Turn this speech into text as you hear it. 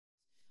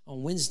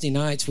On Wednesday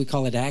nights, we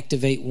call it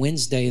Activate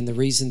Wednesday, and the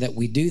reason that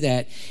we do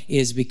that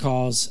is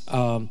because,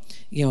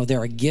 there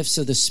are gifts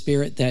of the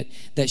Spirit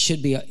that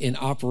should be in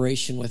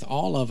operation with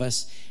all of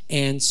us.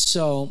 And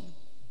so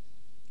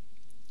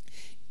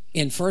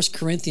in 1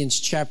 Corinthians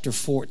chapter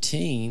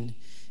 14,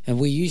 and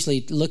we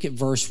usually look at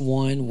verse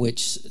 1,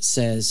 which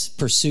says,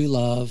 pursue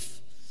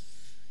love,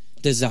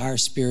 desire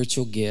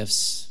spiritual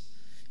gifts,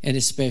 and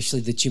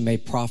especially that you may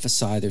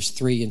prophesy. There's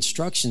 3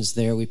 instructions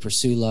there. We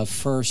pursue love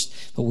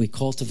first, but we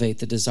cultivate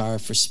the desire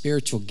for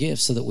spiritual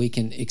gifts so that we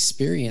can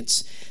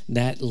experience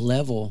that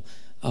level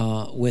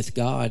with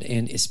God,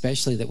 and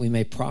especially that we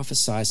may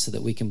prophesy so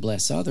that we can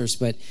bless others.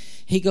 But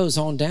he goes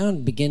on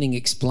down, beginning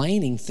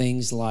explaining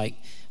things like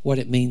what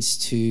it means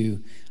to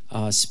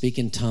speak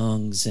in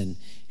tongues and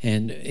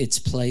its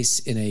place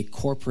in a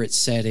corporate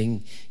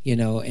setting,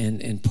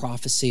 and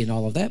prophecy and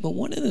all of that. But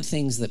one of the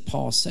things that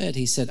Paul said,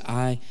 he said,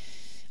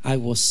 I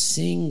will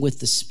sing with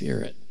the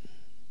Spirit,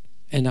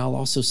 and I'll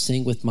also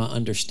sing with my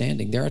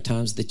understanding. There are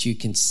times that you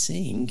can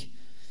sing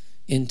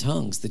in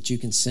tongues, that you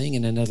can sing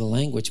in another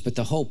language, but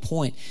the whole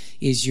point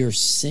is you're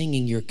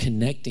singing, you're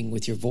connecting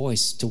with your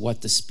voice to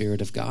what the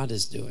Spirit of God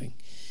is doing.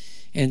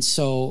 And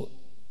so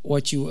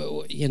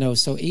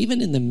so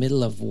even in the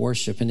middle of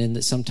worship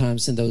and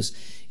sometimes in those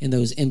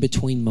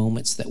in-between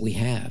moments that we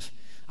have,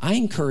 I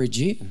encourage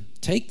you,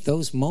 take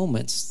those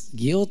moments,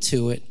 yield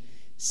to it,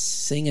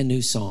 sing a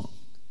new song.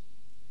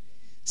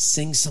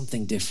 Sing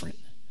something different.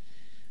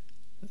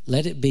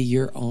 Let it be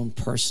your own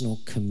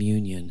personal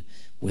communion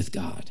with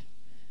God.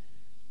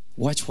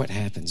 Watch what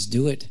happens.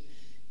 Do it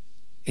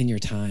in your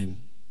time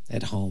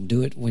at home.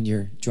 Do it when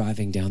you're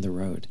driving down the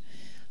road.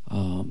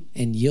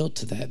 And yield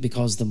to that,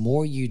 because the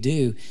more you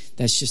do,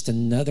 that's just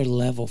another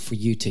level for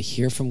you to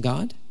hear from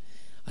God,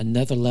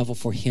 another level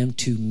for Him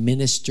to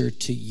minister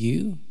to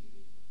you.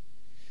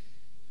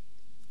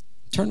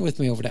 Turn with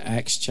me over to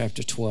Acts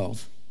chapter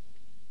 12.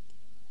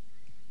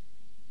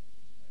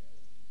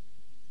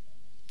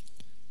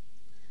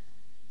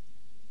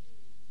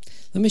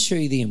 Let me show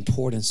you the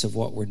importance of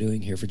what we're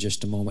doing here for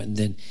just a moment,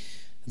 and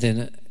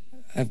then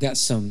I've got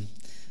some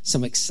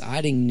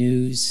exciting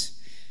news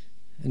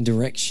and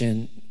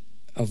direction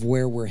of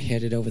where we're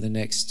headed over the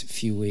next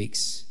few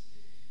weeks.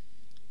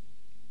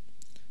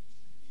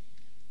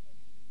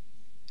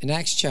 In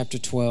Acts chapter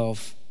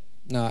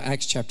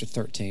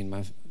 13,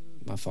 my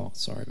fault,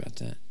 sorry about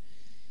that.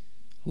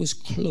 I was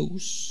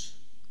close.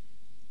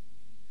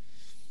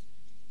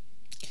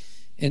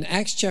 In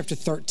Acts chapter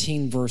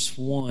 13, verse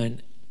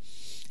 1,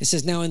 it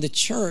says, now in the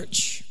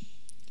church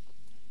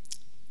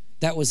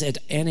that was at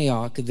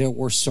Antioch, there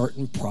were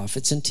certain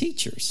prophets and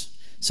teachers.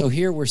 So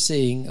here we're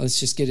seeing, let's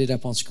just get it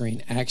up on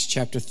screen, Acts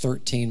chapter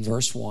 13,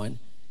 verse 1.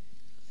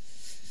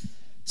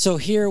 So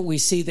here we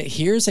see that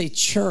here's a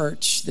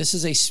church. This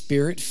is a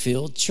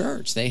Spirit-filled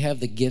church. They have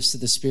the gifts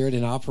of the Spirit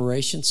in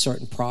operation,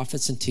 certain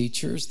prophets and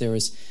teachers. There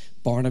was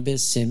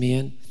Barnabas,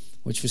 Simeon,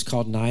 which was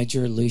called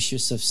Niger,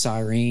 Lucius of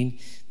Cyrene,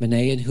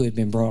 Manaen, who had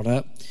been brought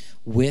up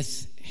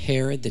with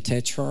Herod the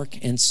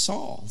Tetrarch, and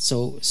Saul.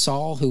 So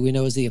Saul, who we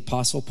know is the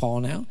Apostle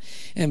Paul now.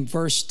 And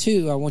verse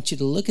 2, I want you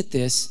to look at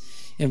this.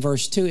 In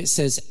verse 2, it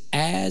says,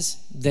 as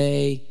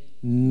they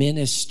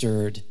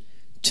ministered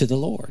to the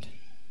Lord.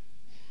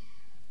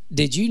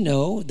 Did you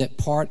know that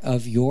part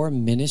of your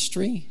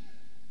ministry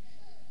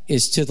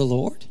is to the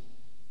Lord?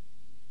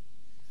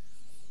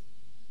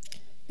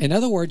 In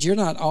other words, you're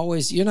not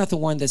the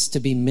one that's to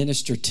be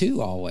ministered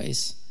to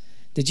always.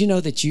 Did you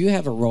know that you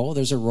have a role?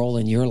 There's a role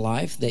in your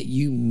life that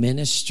you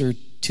minister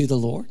to the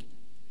Lord,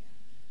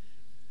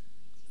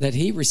 that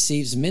He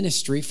receives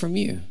ministry from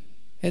you.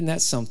 Isn't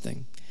that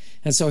something?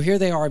 And so here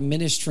they are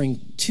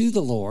ministering to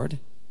the Lord.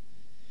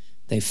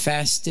 They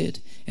fasted,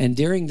 and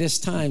during this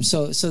time,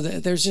 so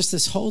there's just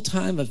this whole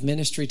time of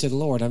ministry to the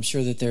Lord. I'm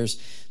sure that there's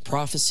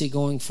prophecy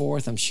going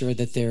forth. I'm sure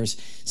that there's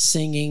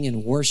singing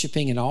and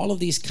worshiping and all of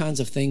these kinds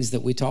of things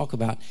that we talk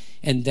about.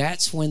 And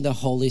that's when the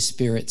Holy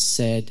Spirit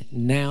said,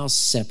 now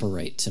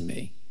separate to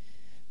me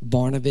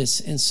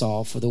Barnabas and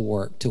Saul for the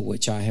work to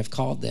which I have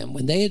called them.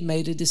 When they had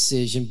made a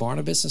decision,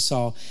 Barnabas and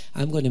Saul,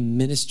 I'm going to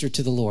minister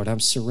to the Lord. I'm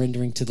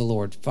surrendering to the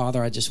Lord.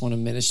 Father, I just want to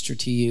minister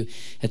to you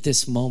at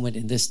this moment,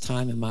 in this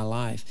time in my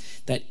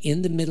life. That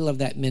in the middle of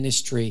that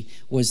ministry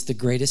was the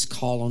greatest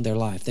call on their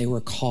life. They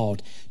were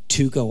called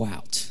to go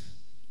out.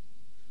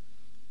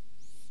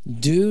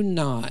 Do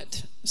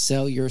not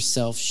sell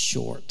yourself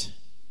short,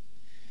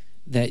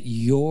 that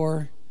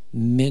your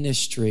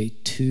ministry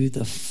to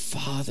the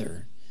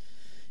Father,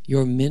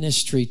 your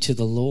ministry to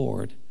the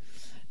Lord,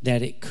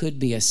 that it could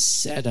be a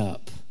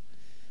setup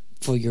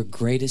for your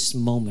greatest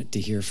moment to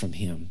hear from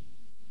Him.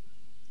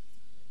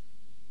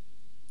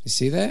 You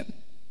see that?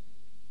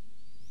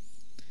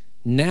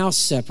 Now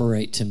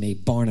separate to me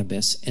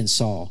Barnabas and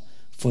Saul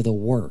for the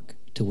work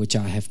to which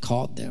I have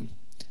called them.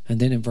 And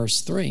then in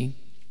verse 3,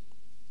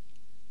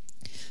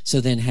 so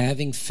then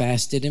having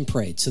fasted and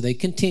prayed, so they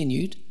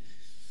continued.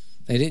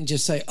 They didn't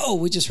just say, oh,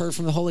 we just heard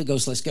from the Holy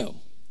Ghost, let's go.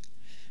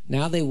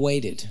 Now they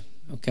waited.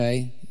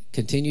 Okay,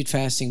 continued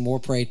fasting, more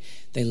prayed.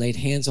 They laid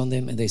hands on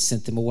them and they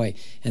sent them away.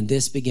 And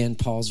this began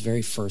Paul's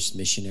very first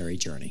missionary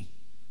journey,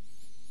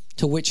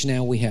 to which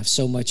now we have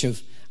so much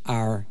of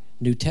our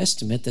New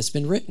Testament that's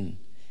been written.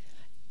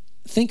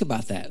 Think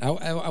about that.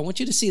 I want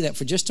you to see that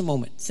for just a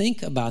moment.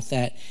 Think about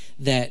that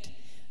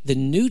the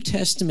New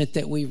Testament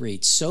that we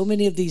read, so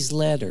many of these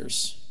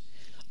letters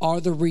are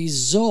the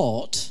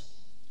result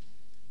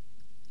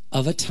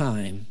of a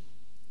time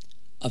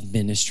of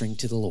ministering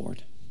to the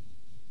Lord.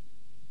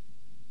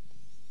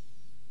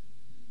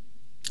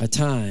 A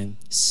time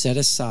set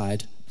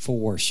aside for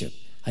worship.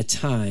 A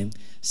time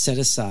set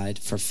aside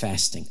for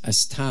fasting. A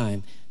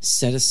time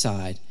set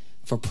aside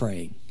for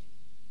praying.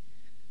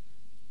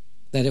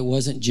 That it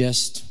wasn't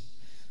just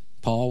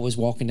Paul was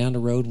walking down the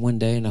road one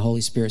day and the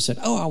Holy Spirit said,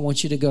 "Oh, I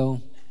want you to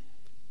go."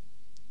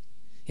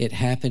 It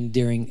happened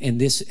during,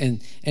 and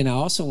I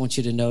also want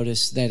you to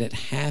notice that it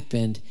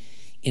happened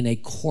in a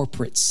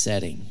corporate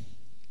setting.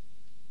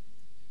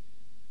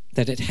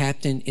 That it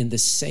happened in the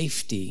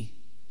safety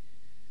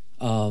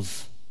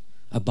of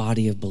a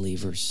body of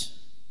believers.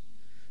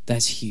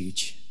 That's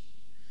huge.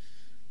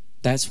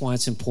 That's why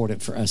it's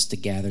important for us to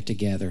gather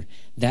together.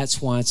 That's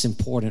why it's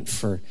important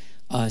for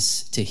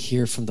us to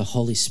hear from the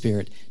Holy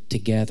Spirit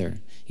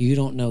together. You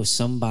don't know,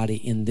 somebody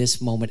in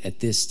this moment at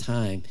this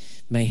time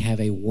may have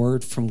a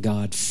word from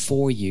God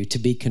for you to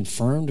be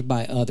confirmed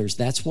by others.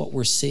 That's what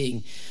we're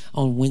seeing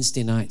on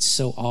Wednesday nights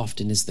so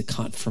often, is the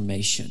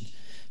confirmation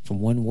from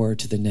one word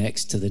to the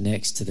next, to the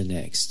next, to the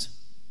next.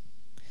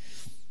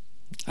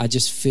 I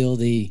just feel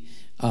the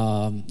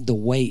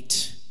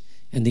weight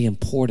and the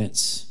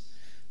importance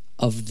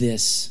of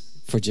this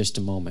for just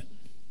a moment.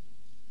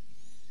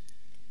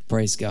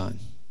 Praise God.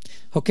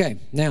 Okay,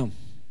 now,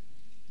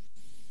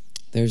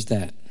 there's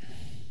that.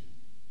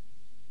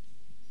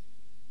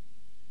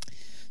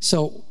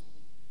 So,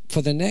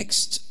 for the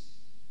next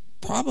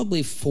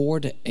probably 4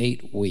 to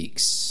 8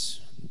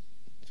 weeks,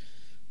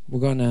 we're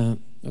gonna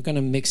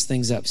mix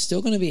things up.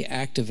 Still going to be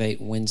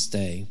Activate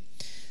Wednesday,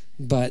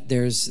 but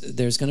there's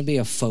going to be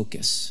a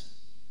focus.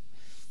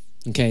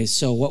 Okay,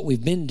 so what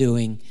we've been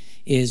doing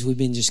is we've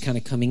been just kind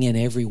of coming in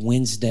every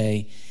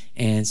Wednesday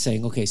and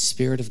saying, "Okay,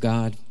 Spirit of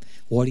God,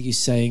 what are you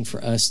saying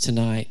for us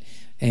tonight?"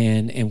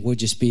 And we'll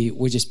just be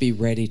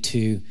ready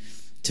to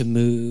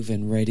move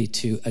and ready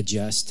to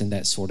adjust and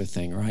that sort of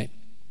thing, right?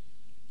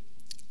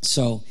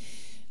 So,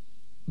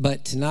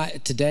 but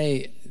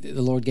today,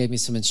 the Lord gave me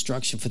some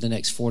instruction for the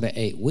next 4 to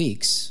 8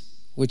 weeks,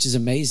 which is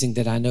amazing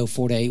that I know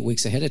 4 to 8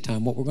 weeks ahead of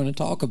time what we're going to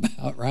talk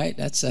about, right?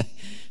 It's a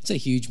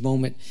huge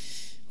moment.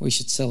 We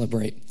should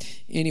celebrate.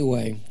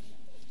 Anyway,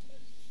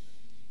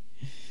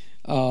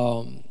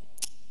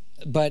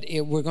 but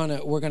we're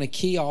gonna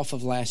key off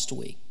of last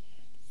week,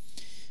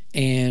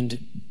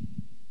 and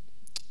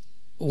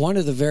one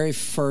of the very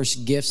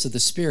first gifts of the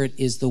Spirit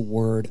is the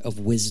word of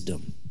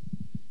wisdom,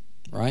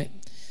 right?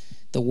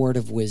 The word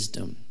of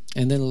wisdom,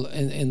 and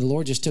then the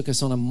Lord just took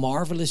us on a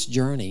marvelous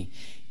journey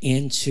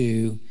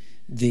into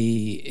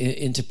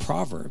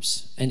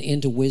Proverbs and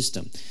into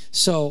wisdom.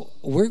 So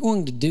we're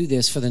going to do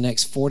this for the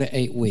next 4 to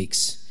 8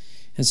 weeks.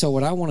 And so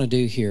what I want to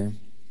do here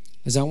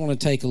is I want to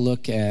take a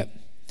look at,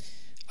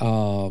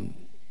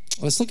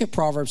 let's look at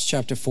Proverbs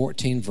chapter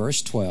 14,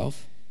 verse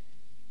 12.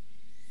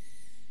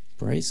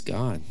 Praise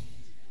God.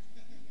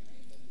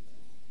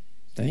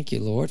 Thank you,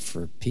 Lord,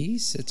 for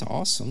peace. It's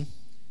awesome.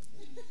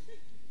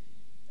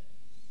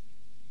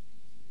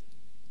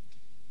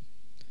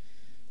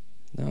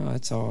 No,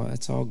 it's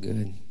all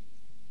good.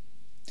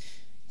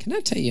 Can I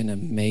tell you an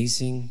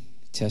amazing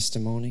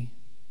testimony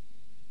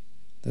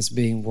that's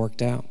being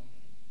worked out?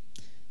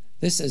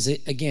 This is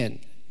it again,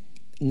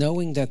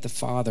 knowing that the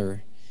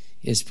Father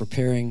is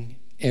preparing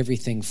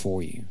everything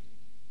for you.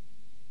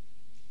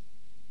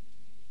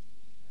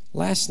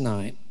 Last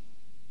night,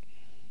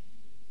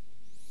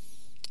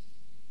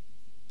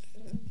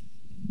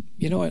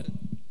 you know what?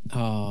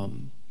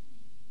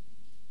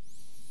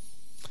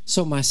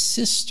 So my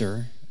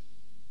sister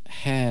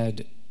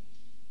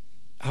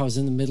I was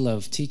in the middle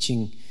of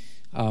teaching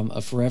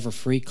a Forever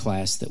Free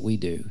class that we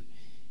do.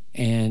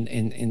 And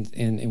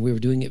we were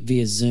doing it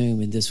via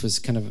Zoom, and this was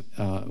kind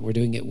of, we're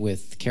doing it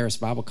with Charis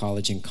Bible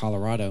College in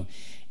Colorado.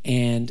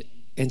 And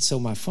so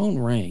my phone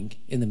rang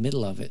in the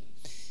middle of it,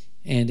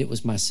 and it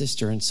was my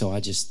sister, and so I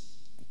just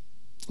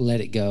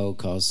let it go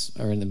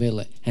or in the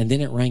middle of it, and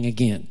then it rang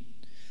again.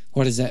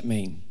 What does that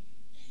mean?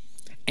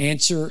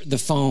 Answer the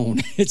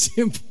phone. It's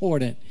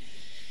important.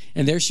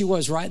 And there she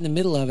was right in the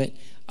middle of it.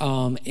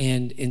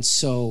 And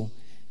so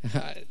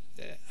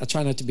I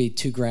try not to be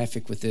too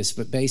graphic with this,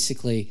 but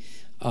basically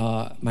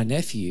my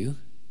nephew,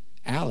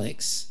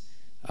 Alex,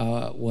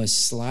 was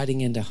sliding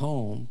into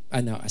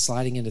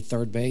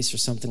third base or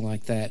something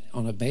like that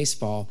on a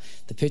baseball.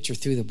 The pitcher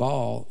threw the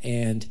ball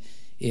and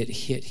it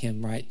hit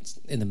him right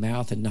in the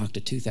mouth and knocked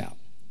a tooth out.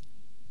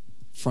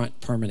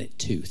 Front permanent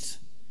tooth.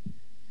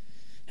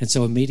 And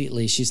so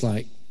immediately she's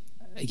like,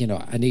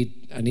 I need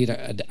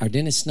our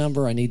dentist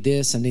number. I need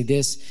this. And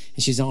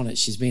she's on it.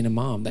 She's being a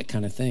mom, that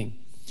kind of thing.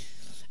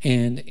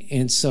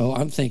 And so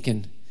I'm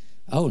thinking,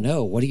 oh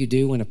no, what do you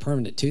do when a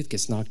permanent tooth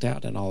gets knocked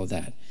out and all of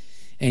that?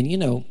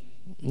 And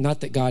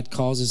not that God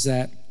causes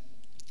that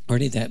or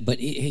any of that, but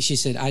she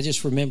said, I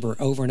just remember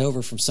over and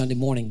over from Sunday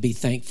morning, be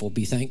thankful,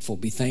 be thankful,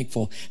 be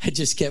thankful. I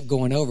just kept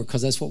going over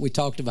because that's what we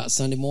talked about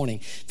Sunday morning.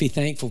 Be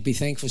thankful, be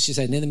thankful. She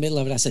said, and in the middle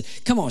of it, I said,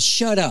 come on,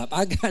 shut up.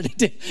 I got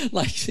to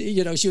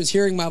do, she was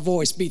hearing my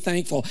voice, be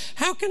thankful.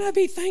 How can I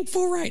be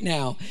thankful right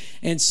now?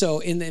 And so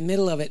in the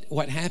middle of it,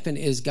 what happened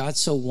is God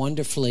so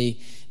wonderfully,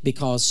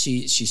 because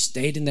she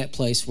stayed in that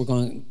place, we're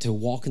going to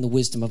walk in the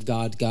wisdom of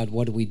God. God,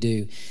 what do we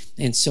do?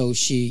 And so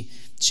she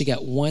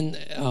got one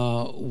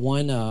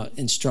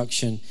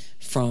instruction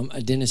from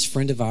a dentist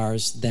friend of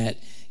ours that,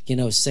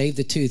 saved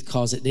the tooth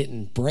because it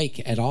didn't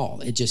break at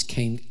all. It just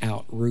came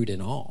out root and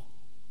all.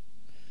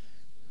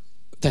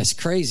 That's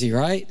crazy,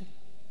 right?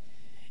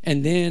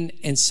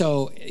 And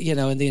so,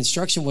 and the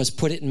instruction was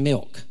put it in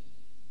milk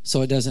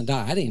so it doesn't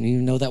die. I didn't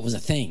even know that was a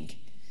thing.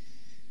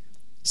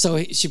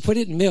 So she put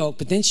it in milk,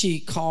 but then she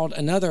called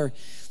another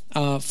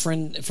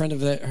friend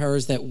of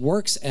hers that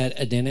works at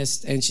a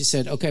dentist, and she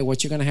said, okay,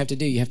 what you're going to have to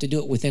do, you have to do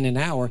it within an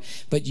hour,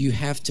 but you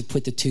have to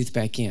put the tooth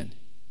back in.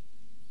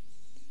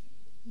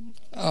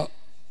 Oh.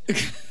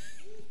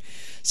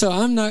 So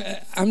I'm not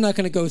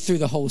going to go through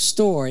the whole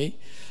story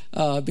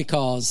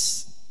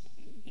because,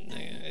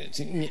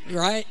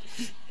 right?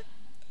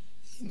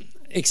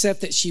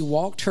 Except that she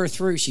walked her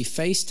through, she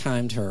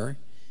FaceTimed her,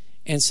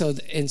 and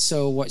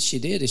so what she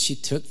did is she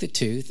took the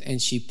tooth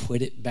and she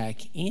put it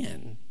back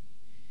in.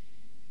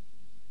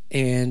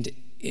 And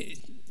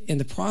in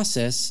the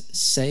process,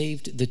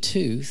 saved the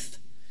tooth,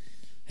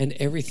 and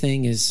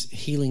everything is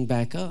healing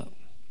back up.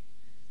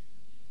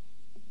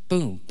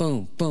 Boom,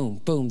 boom, boom,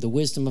 boom. The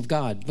wisdom of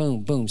God,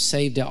 boom, boom,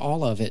 saved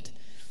all of it.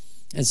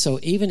 And so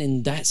even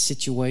in that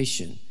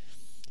situation,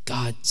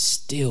 God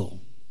still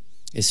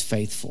is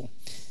faithful.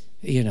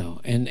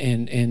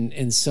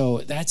 And so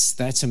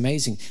that's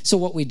amazing. So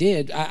what we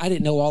did, I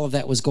didn't know all of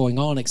that was going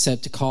on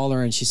except to call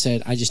her, and she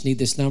said, I just need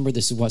this number.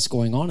 This is what's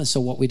going on. And so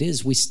what we did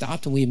is we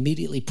stopped and we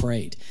immediately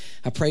prayed.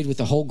 I prayed with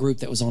the whole group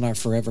that was on our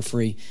Forever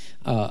Free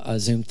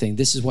Zoom thing.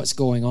 This is what's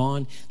going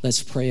on.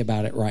 Let's pray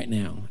about it right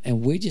now.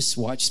 And we just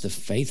watched the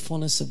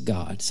faithfulness of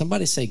God.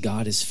 Somebody say,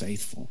 God is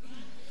faithful.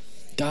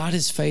 God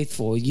is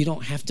faithful. You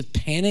don't have to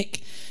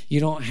panic.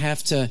 You don't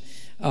have to,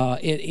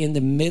 in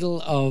the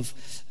middle of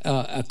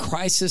a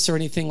crisis or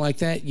anything like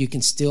that, you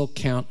can still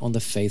count on the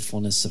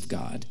faithfulness of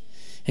God.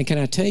 And can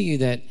I tell you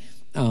that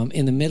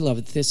in the middle of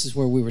it, this is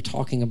where we were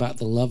talking about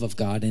the love of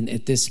God. And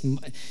at this,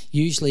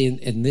 usually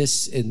in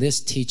this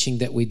teaching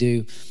that we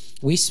do,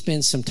 we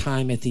spend some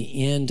time at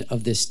the end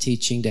of this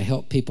teaching to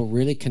help people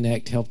really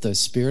connect, help the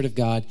Spirit of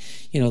God,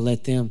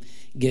 let them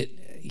get,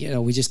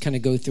 we just kind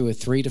of go through a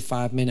 3 to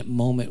 5 minute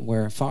moment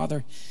where,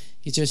 Father,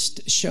 you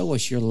just show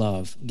us your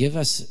love. Give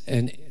us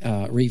and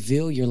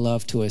reveal your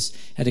love to us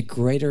at a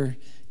greater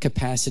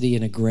capacity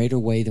in a greater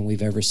way than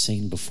we've ever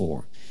seen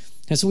before.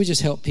 And so we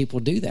just help people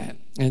do that.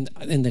 And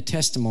the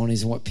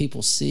testimonies and what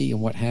people see and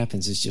what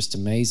happens is just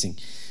amazing.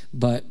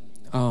 But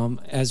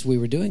as we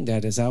were doing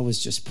that, as I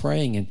was just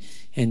praying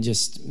and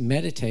just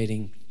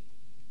meditating,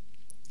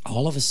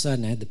 all of a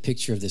sudden I had the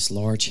picture of this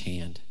large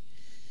hand.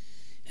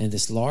 And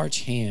this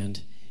large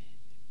hand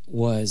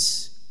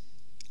was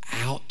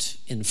out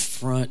in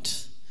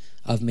front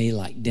of me,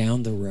 like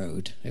down the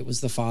road. It was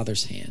the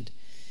Father's hand.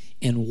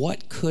 And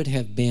what could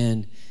have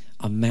been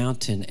a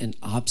mountain, an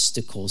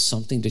obstacle,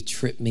 something to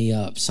trip me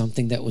up,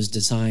 something that was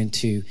designed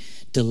to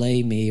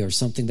delay me, or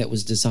something that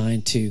was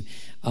designed to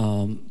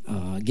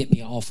get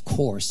me off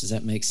course. Does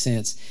that make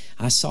sense?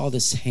 I saw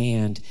this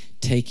hand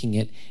taking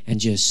it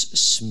and just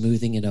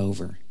smoothing it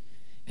over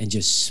and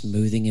just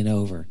smoothing it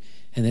over.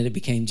 And then it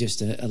became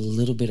just a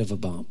little bit of a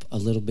bump, a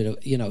little bit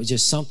of,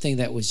 just something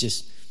that was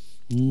just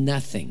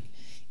nothing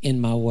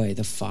in my way.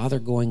 The Father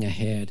going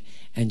ahead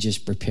and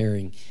just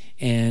preparing.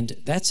 And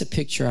that's a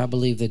picture I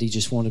believe that he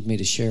just wanted me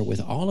to share with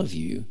all of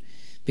you,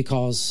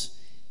 because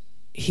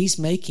he's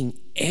making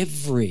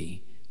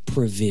every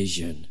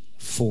provision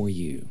for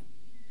you.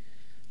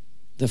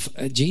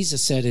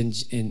 Jesus said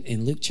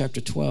in Luke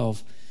chapter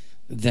 12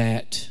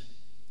 that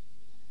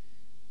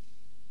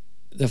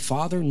the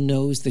Father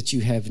knows that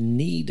you have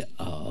need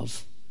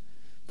of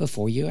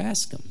before you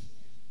ask him.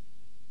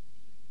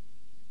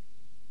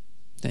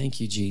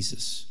 Thank you,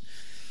 Jesus.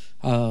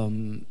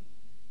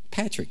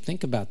 Patrick,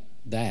 think about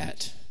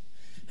that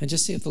and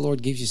just see if the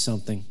Lord gives you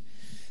something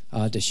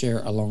to share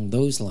along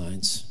those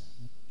lines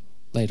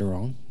later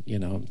on.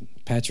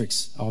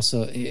 Patrick's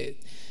also, I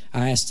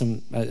asked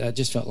him, I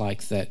just felt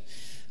like that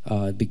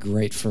it'd be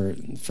great for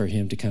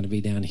him to kind of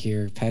be down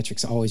here.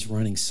 Patrick's always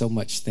running so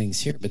much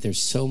things here, but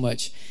there's so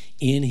much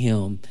in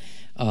him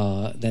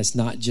that's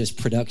not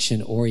just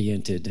production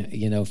oriented,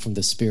 from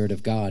the Spirit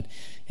of God.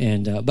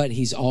 And but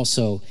he's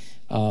also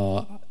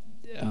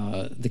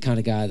the kind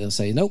of guy that'll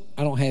say, nope,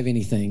 I don't have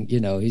anything.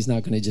 He's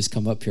not going to just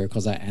come up here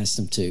because I asked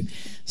him to.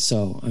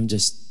 So I'm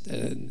just,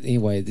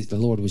 anyway, the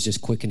Lord was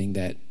just quickening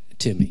that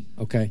to me,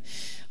 okay?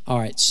 All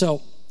right,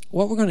 so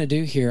what we're going to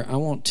do here, I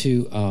want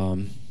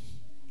to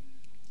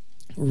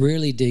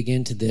really dig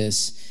into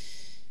this.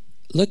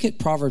 Look at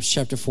Proverbs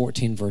chapter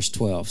 14, verse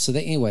 12. So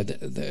anyway,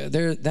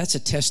 that's a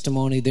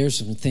testimony. There's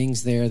some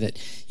things there that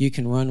you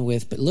can run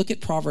with. But look at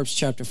Proverbs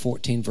chapter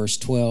 14, verse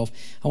 12.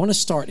 I want to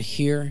start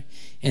here,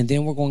 and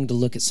then we're going to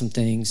look at some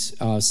things,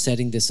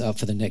 setting this up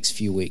for the next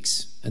few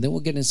weeks. And then we'll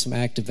get in some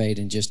Activate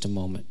in just a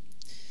moment.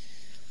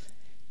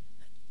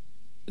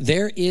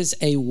 There is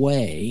a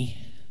way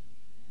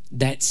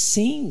that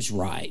seems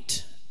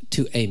right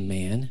to a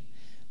man,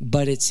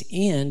 but its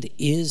end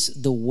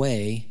is the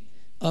way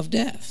of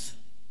death.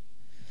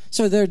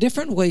 So there are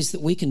different ways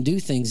that we can do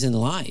things in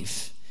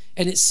life,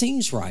 and it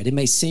seems right. It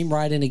may seem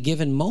right in a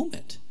given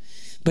moment,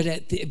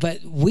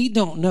 but we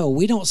don't know.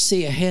 We don't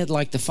see ahead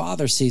like the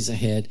Father sees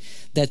ahead,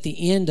 that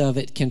the end of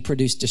it can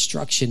produce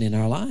destruction in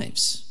our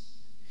lives.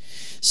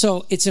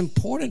 So it's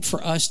important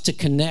for us to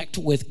connect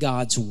with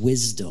God's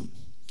wisdom.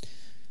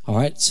 All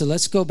right, so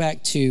let's go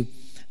back to,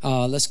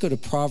 let's go to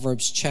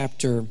Proverbs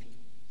chapter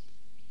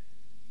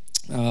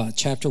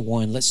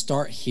 1. Let's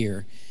start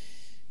here.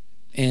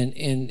 And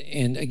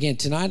again,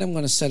 tonight I'm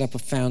going to set up a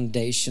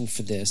foundation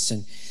for this.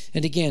 And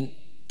again,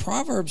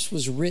 Proverbs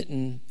was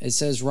written, it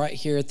says right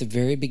here at the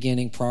very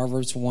beginning,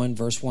 Proverbs 1,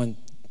 verse 1,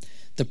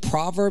 the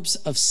Proverbs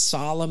of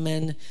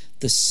Solomon,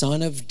 the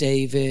son of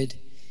David,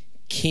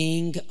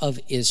 king of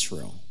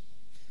Israel.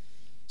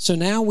 So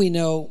now we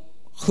know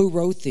who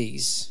wrote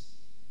these.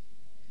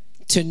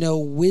 To know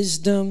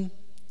wisdom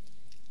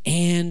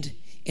and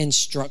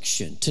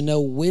instruction. To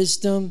know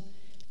wisdom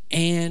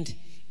and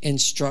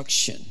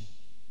instruction.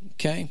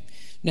 Okay,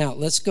 now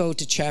let's go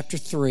to chapter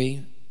 3.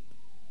 I'm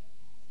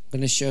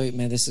going to show you,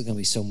 man, this is going to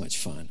be so much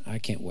fun. I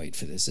can't wait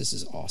for this. This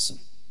is awesome.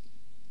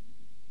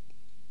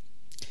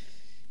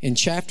 In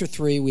chapter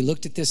 3, we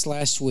looked at this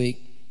last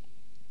week.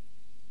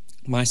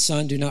 My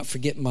son, do not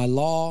forget my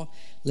law.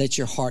 Let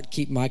your heart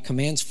keep my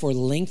commands, for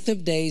length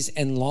of days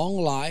and long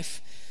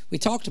life. We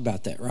talked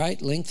about that,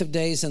 right? Length of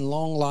days and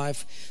long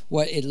life.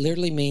 What it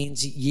literally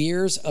means,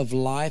 years of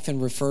life,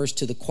 and refers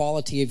to the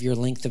quality of your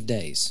length of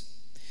days.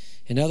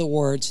 In other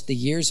words, the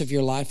years of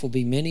your life will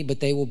be many, but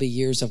they will be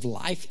years of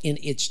life in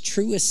its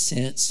truest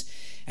sense,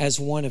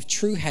 as one of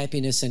true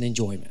happiness and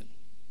enjoyment.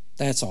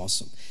 That's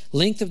awesome.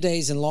 Length of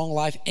days and long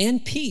life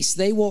and peace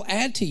they will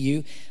add to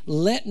you.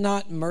 Let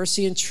not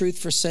mercy and truth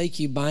forsake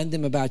you. Bind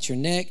them about your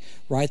neck.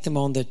 Write them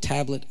on the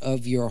tablet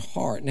of your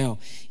heart. Now,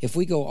 if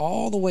we go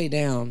all the way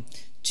down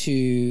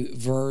to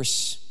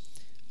verse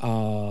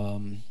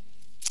 13,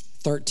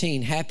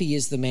 happy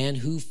is the man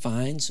who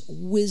finds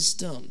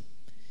wisdom,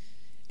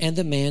 and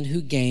the man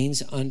who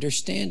gains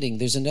understanding.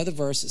 There's another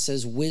verse that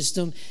says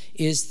wisdom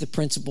is the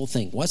principal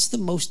thing. What's the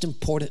most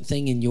important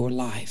thing in your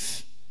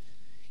life?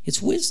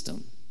 It's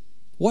wisdom.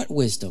 What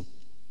wisdom?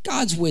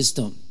 God's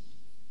wisdom,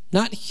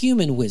 not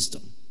human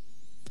wisdom.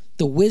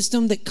 The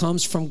wisdom that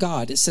comes from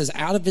God. It says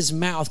out of his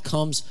mouth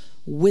comes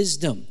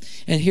wisdom.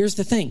 And here's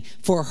the thing.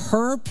 For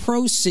her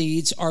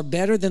proceeds are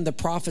better than the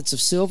profits of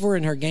silver,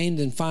 and her gain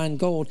than fine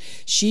gold.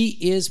 She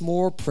is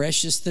more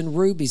precious than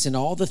rubies, and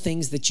all the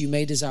things that you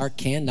may desire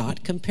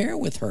cannot compare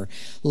with her.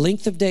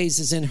 Length of days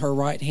is in her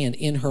right hand.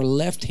 In her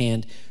left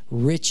hand,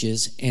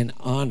 riches and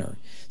honor.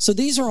 So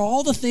these are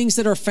all the things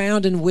that are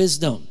found in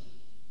wisdom.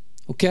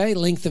 Okay?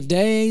 Length of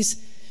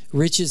days,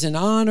 riches and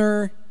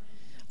honor.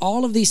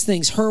 All of these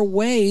things, her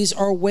ways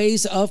are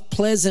ways of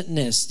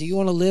pleasantness. Do you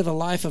want to live a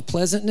life of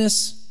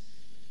pleasantness?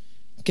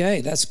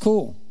 Okay, that's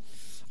cool.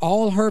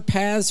 All her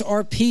paths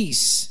are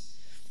peace.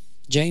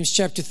 James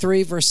chapter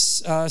 3,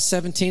 verse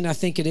 17, I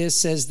think it is,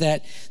 says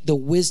that the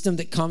wisdom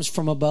that comes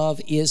from above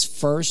is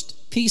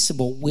first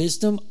peaceable.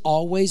 Wisdom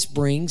always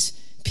brings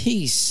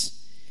peace.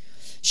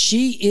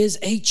 She is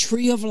a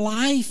tree of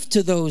life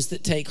to those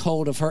that take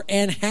hold of her,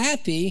 and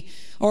happy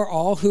are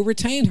all who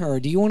retain her.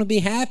 Do you want to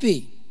be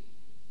happy?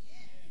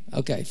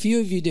 Okay, few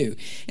of you do.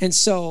 And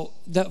so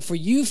for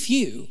you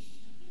few,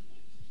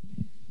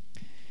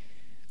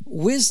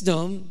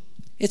 wisdom,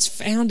 it's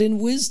found in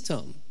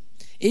wisdom.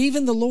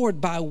 Even the Lord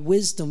by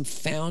wisdom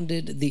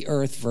founded the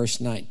earth, verse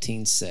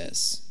 19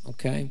 says.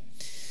 Okay?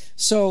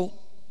 So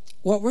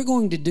what we're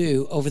going to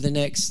do over the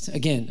next,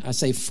 again, I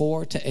say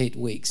 4 to 8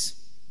 weeks,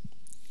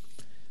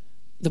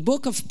 the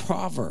book of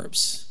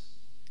Proverbs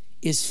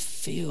is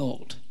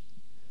filled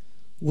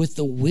with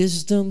the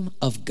wisdom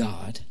of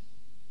God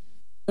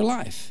for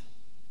life.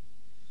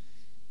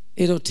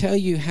 It'll tell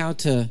you how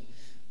to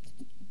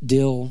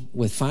deal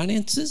with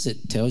finances.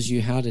 It tells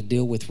you how to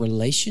deal with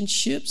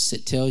relationships.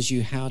 It tells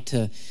you how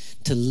to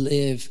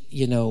live,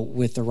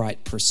 with the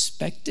right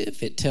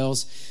perspective. It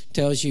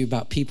tells you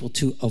about people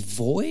to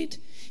avoid.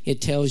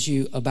 It tells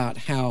you about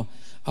how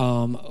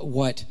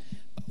what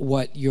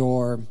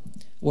your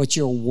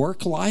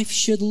work life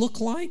should look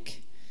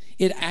like.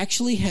 It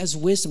actually has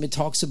wisdom. It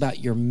talks about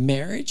your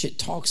marriage. It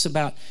talks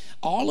about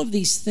all of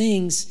these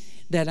things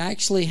that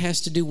actually has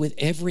to do with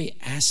every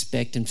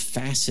aspect and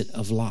facet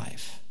of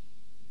life.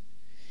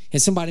 And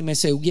somebody may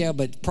say, yeah,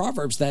 but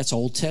Proverbs, that's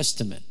Old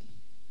Testament.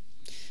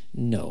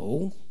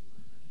 No.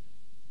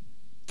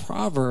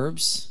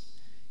 Proverbs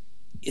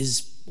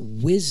is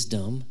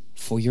wisdom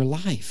for your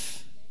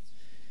life.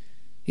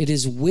 It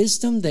is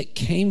wisdom that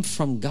came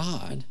from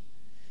God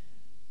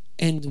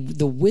And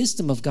the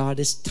wisdom of God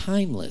is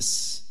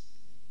timeless.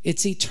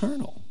 It's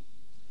eternal.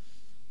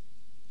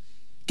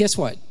 Guess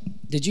what?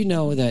 Did you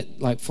know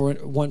that, like, for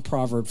one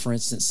proverb, for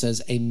instance,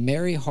 says, a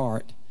merry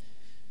heart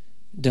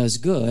does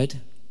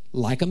good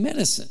like a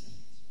medicine.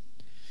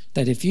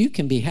 That if you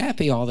can be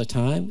happy all the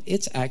time,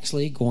 it's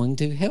actually going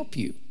to help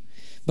you.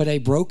 But a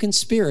broken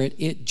spirit,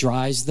 it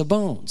dries the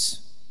bones.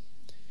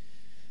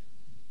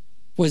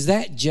 Was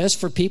that just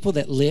for people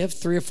that lived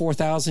 3,000 or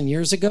 4,000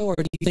 years ago? Or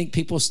do you think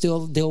people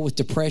still deal with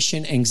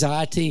depression,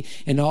 anxiety,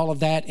 and all of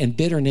that, and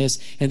bitterness,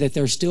 and that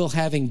they're still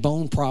having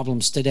bone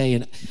problems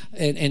today?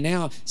 And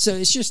now, so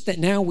it's just that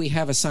now we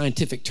have a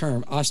scientific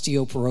term,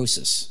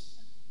 osteoporosis.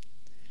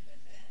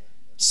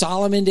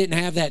 Solomon didn't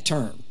have that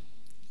term.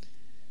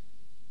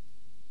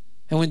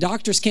 And when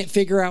doctors can't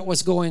figure out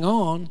what's going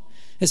on,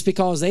 it's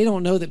because they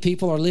don't know that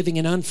people are living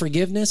in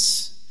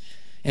unforgiveness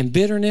and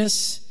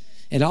bitterness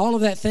and all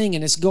of that thing,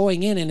 and it's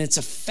going in and it's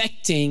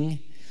affecting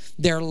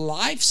their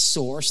life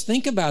source.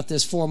 Think about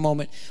this for a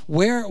moment.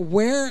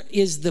 Where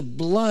is the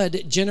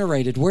blood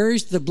generated? Where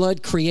is the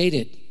blood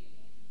created?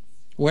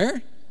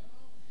 Where?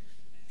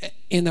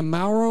 In the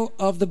marrow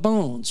of the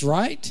bones,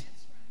 right?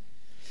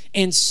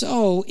 And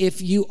so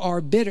if you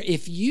are bitter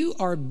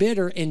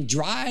and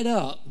dried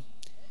up,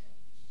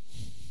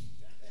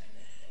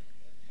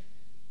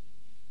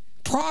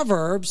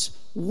 Proverbs,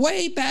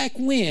 way back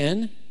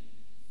when,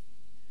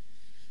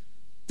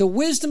 the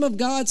wisdom of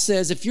God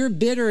says if you're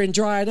bitter and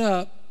dried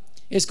up,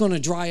 it's going to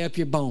dry up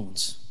your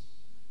bones.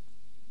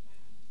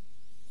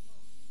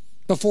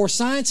 Before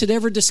science had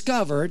ever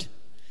discovered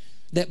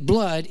that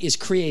blood is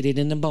created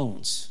in the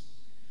bones.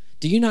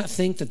 Do you not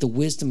think that the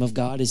wisdom of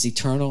God is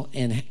eternal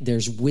and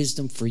there's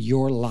wisdom for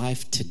your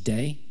life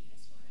today?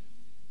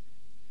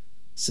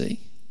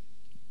 See?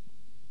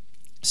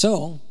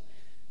 So,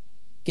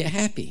 get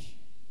happy.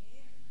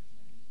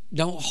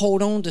 Don't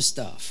hold on to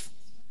stuff.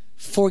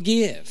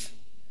 Forgive.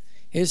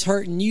 It's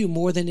hurting you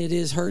more than it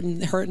is hurting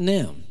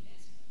them.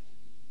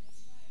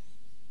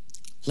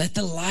 Let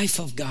the life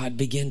of God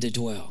begin to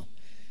dwell.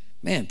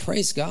 Man,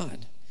 praise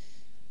God.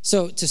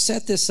 So to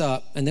set this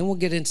up, and then we'll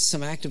get into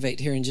some Activate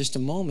here in just a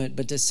moment,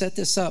 but to set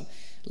this up,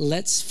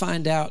 let's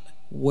find out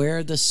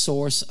where the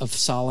source of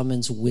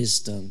Solomon's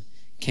wisdom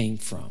came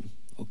from,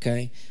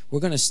 okay? We're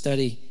going to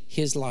study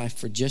his life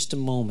for just a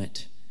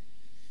moment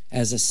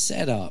as a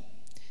setup.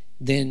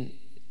 Then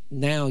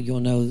now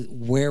you'll know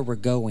where we're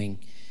going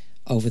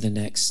over the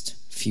next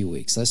few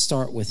weeks. Let's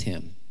start with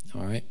him,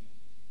 all right?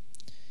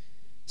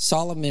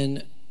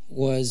 Solomon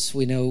was,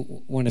 we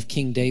know, one of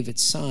King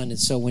David's son. And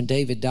so when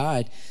David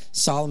died,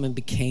 Solomon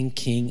became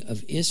king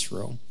of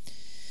Israel.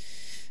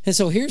 And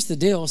so here's the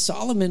deal.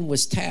 Solomon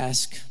was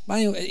tasked.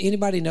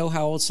 Anybody know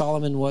how old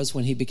Solomon was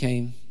when he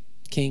became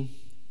king?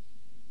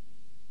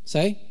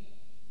 Say?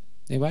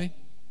 Anybody?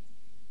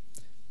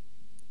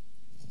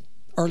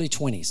 Early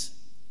 20s.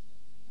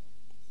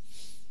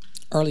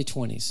 Early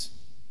 20s.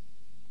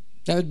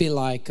 That would be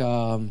like,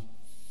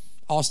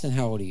 Austin,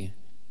 how old are you?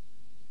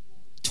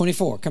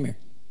 24, come here.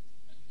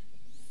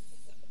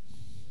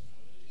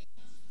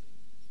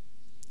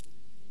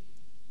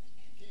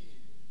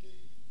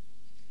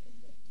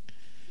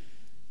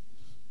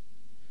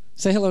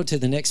 Say hello to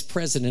the next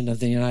president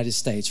of the United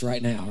States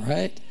right now,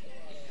 right?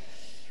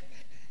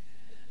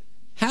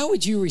 How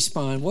would you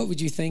respond? What would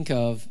you think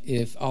of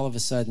if all of a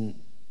sudden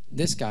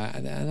this guy,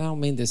 and I don't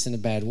mean this in a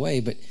bad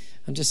way, but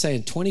I'm just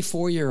saying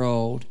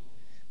 24-year-old,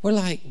 we're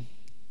like,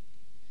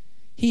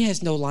 he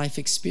has no life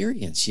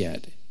experience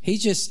yet.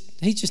 He's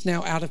just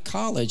now out of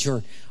college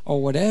or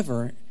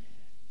whatever.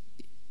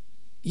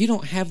 You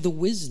don't have the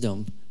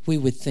wisdom we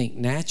would think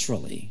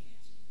naturally,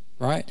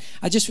 right?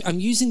 I'm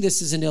using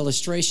this as an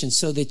illustration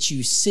so that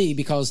you see,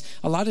 because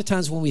a lot of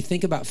times when we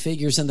think about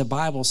figures in the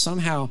Bible,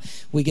 somehow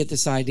we get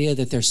this idea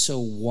that they're so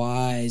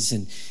wise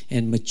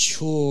and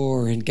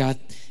mature and got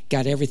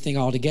everything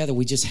all together.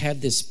 We just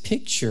have this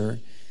picture,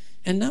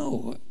 and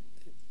no,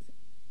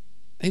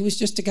 he was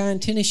just a guy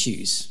in tennis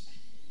shoes.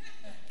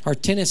 Or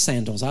tennis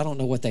sandals. I don't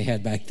know what they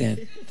had back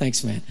then.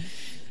 Thanks, man.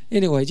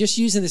 Anyway, just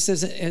using this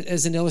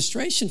as an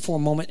illustration for a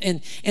moment.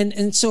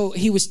 And so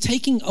he was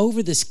taking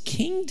over this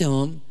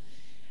kingdom.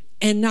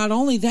 And not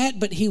only that,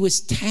 but he was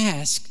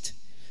tasked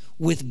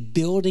with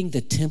building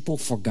the temple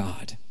for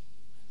God.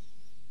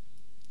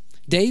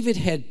 David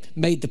had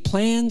made the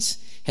plans,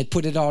 had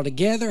put it all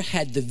together,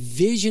 had the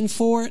vision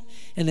for it.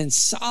 And then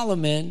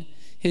Solomon,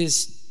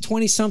 his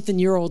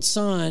 20-something-year-old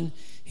son,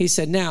 he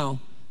said, now,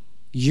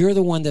 you're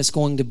the one that's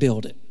going to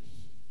build it.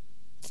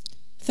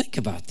 Think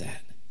about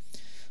that.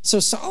 So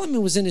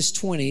Solomon was in his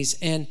 20s,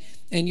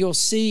 and you'll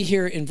see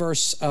here in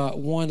verse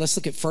 1, let's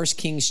look at 1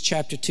 Kings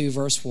chapter 2,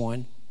 verse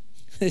 1.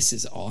 This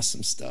is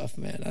awesome stuff,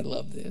 man. I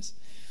love this.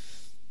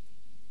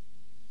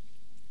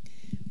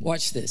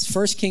 Watch this.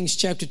 1 Kings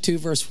chapter 2,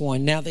 verse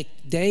 1. Now the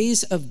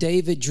days of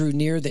David drew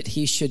near that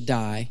he should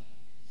die.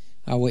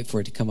 I'll wait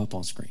for it to come up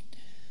on screen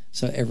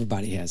so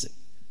everybody has it.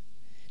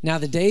 Now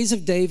the days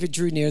of David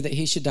drew near that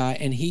he should die,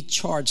 and he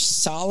charged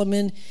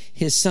Solomon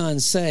his son,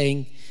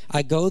 saying,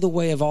 I go the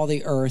way of all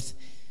the earth.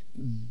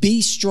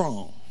 Be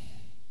strong.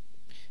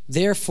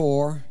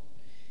 therefore,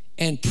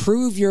 and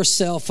prove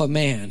yourself a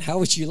man. How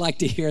would you like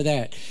to hear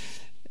that?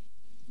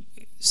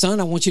 Son,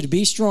 I want you to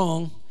be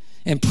strong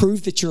and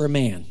prove that you're a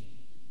man.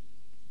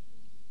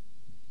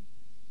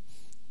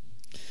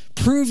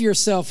 Prove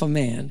yourself a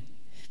man.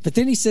 But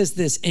then he says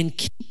this, and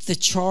keep the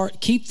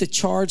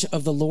charge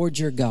of the Lord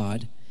your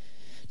God,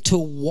 to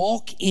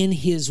walk in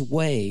his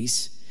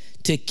ways,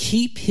 to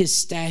keep his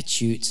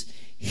statutes,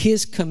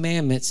 his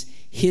commandments,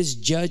 his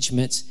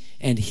judgments,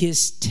 and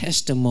his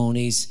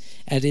testimonies,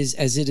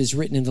 as it is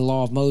written in the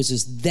law of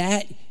Moses,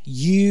 that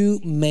you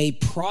may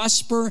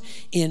prosper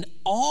in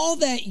all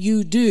that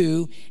you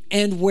do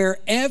and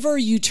wherever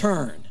you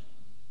turn.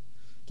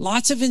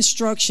 Lots of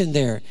instruction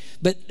there.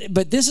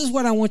 But this is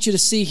what I want you to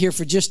see here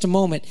for just a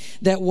moment,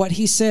 that what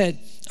he said,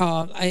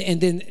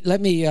 and then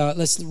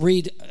let's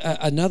read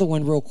another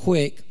one real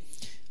quick.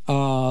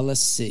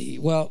 Let's see.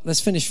 Well, let's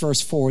finish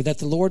verse 4. That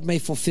the Lord may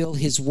fulfill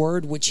his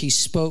word which he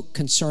spoke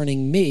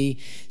concerning me,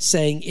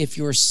 saying, if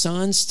your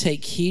sons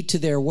take heed to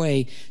their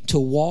way, to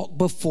walk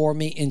before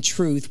me in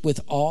truth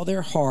with all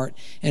their heart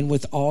and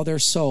with all their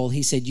soul,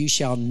 he said, you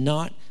shall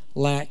not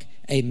lack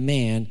a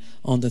man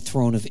on the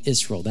throne of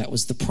Israel. That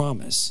was the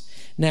promise.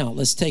 Now,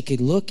 let's take a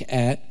look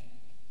at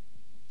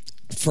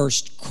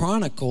First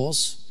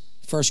Chronicles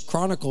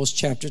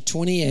chapter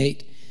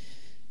 28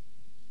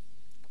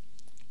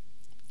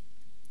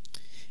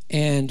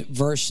 and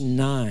verse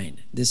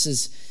 9. This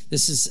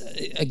is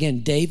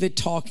again David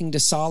talking to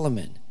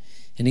Solomon,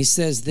 and he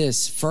says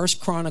this,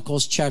 First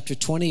Chronicles chapter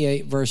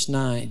 28 verse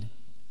 9.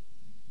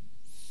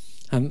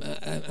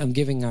 I'm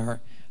giving our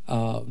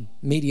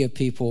media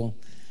people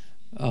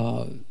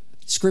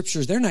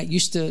scriptures they're not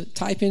used to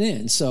typing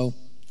in. So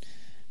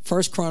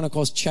First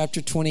Chronicles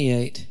chapter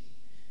 28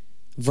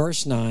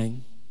 verse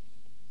 9.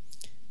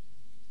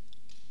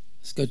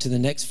 Let's go to the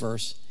next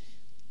verse.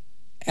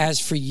 As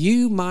for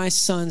you, my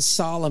son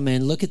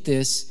Solomon, look at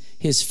this,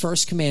 his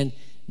first command,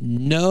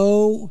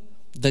 know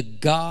the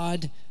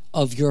God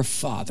of your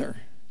father.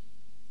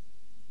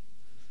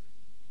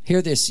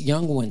 Hear this,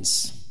 young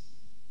ones.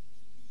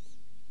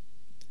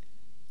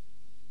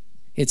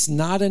 It's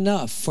not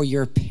enough for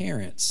your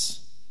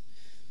parents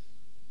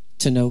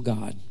to know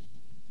God.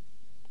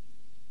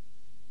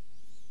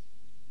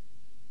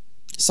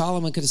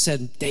 Solomon could have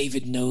said,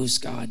 David knows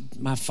God.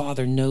 My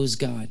father knows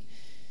God.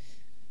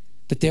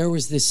 But there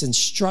was this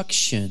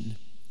instruction,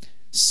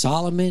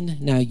 Solomon,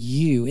 now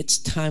it's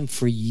time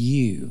for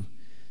you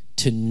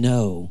to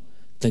know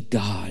the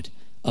God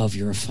of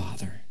your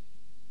father.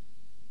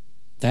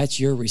 That's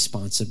your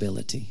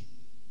responsibility.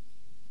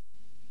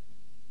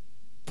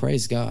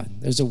 Praise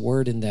God. There's a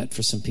word in that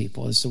for some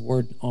people. There's a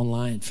word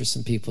online for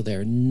some people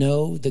there.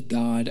 Know the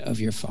God of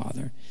your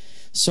father.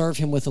 Serve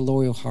him with a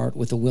loyal heart,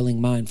 with a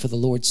willing mind, for the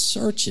Lord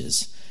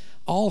searches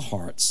all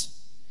hearts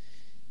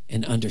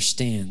and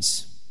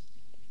understands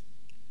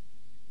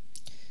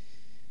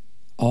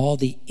all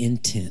the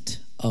intent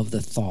of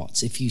the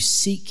thoughts. If you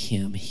seek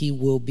him, he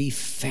will be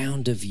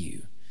found of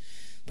you.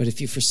 But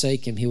if you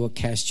forsake him, he will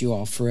cast you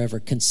off forever.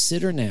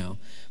 Consider now,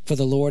 for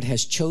the Lord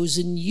has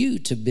chosen you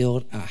to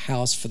build a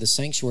house for the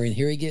sanctuary. And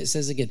here he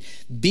says again,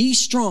 be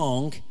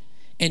strong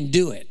and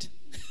do it.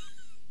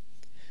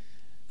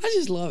 I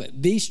just love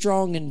it. Be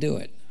strong and do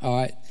it. All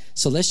right.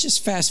 So let's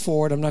just fast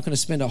forward. I'm not going to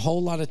spend a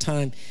whole lot of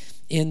time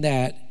in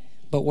that.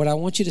 But what I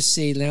want you to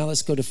see, now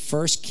let's go to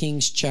 1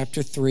 Kings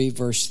chapter 3,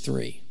 verse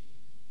 3.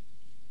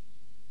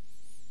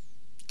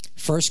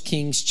 1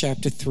 Kings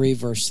chapter 3,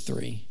 verse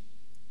 3.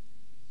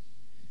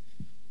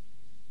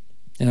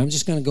 And I'm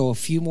just going to go a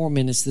few more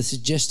minutes. This is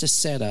just a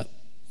setup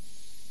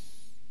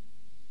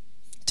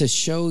to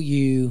show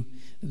you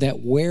that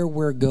where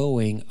we're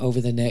going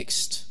over the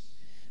next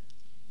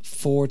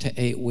 4 to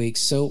 8 weeks,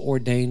 so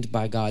ordained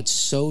by God,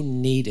 so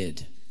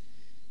needed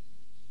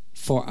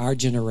for our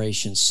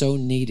generation, so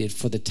needed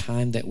for the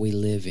time that we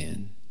live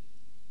in.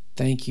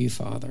 Thank you,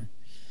 Father.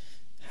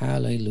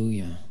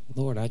 Hallelujah.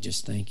 Lord, I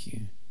just thank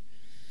you.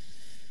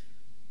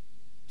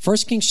 1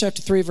 Kings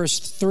chapter 3, verse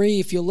 3,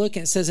 if you look,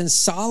 it says, and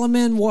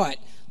Solomon what?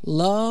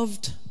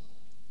 Loved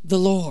the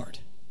Lord.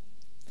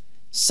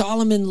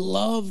 Solomon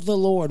loved the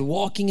Lord,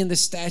 walking in the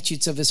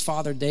statutes of his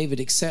father David,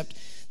 except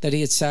that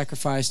he had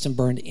sacrificed and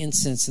burned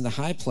incense in the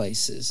high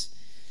places.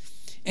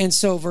 And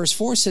so verse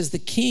 4 says, the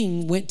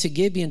king went to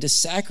Gibeon to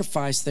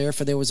sacrifice there,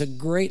 for there was a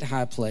great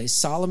high place.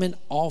 Solomon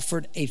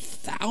offered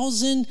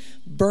 1,000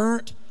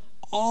 burnt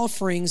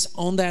offerings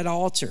on that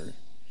altar.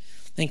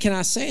 And can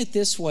I say it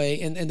this way?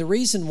 And the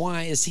reason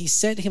why is he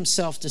set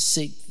himself to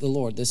seek the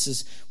Lord.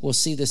 We'll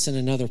see this in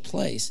another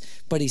place.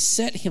 But he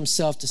set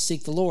himself to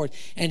seek the Lord.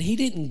 And he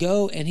didn't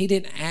go and he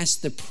didn't ask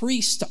the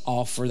priest to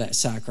offer that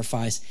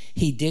sacrifice.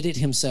 He did it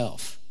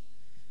himself.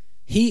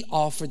 He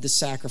offered the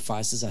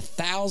sacrifices,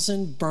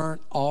 1,000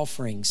 burnt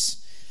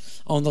offerings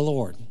on the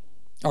Lord.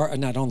 Or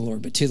not on the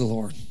Lord, but to the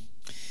Lord.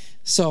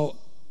 So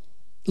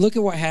look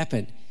at what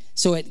happened.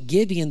 So at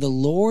Gibeon, the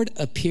Lord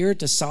appeared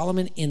to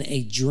Solomon in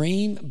a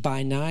dream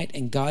by night,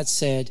 and God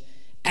said,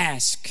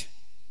 ask,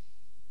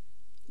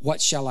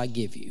 what shall I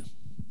give you?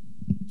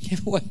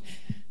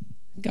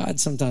 God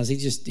sometimes he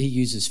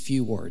uses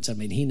few words. I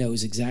mean, he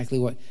knows exactly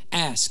what.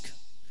 Ask,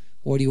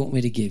 what do you want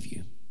me to give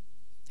you?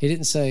 He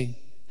didn't say,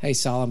 hey,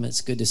 Solomon,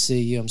 it's good to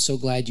see you. I'm so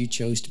glad you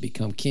chose to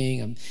become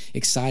king. I'm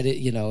excited.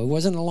 You know, it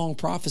wasn't a long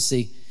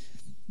prophecy.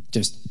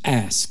 Just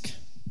ask,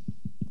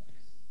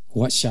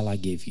 what shall I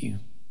give you?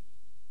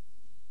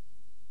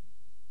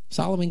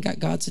 Solomon got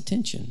God's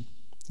attention.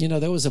 You know,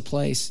 there was a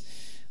place,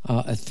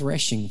 a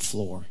threshing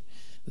floor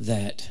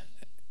that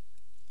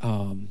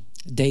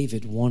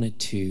David wanted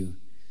to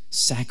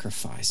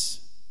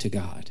sacrifice to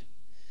God,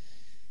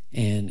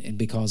 and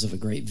because of a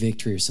great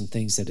victory or some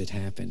things that had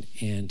happened,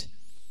 and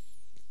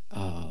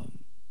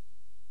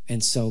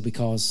so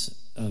because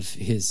of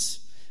his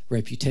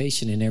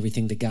reputation and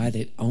everything, the guy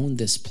that owned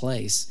this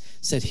place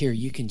said, here,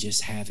 you can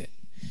just have it.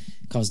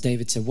 Because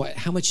David said,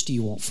 how much do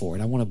you want for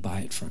it? I want to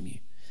buy it from you.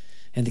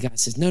 And the guy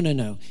says,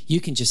 no, you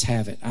can just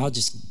have it. I'll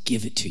just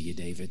give it to you,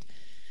 David.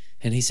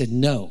 And he said,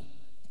 no,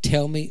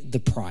 tell me the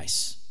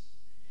price.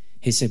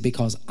 He said,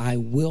 because I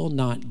will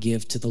not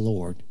give to the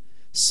Lord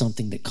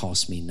something that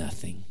costs me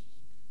nothing.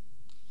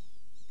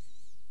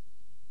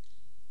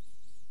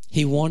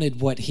 He wanted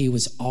what he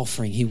was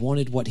offering. He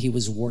wanted what he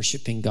was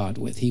worshiping God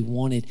with. He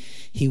wanted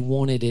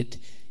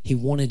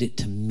it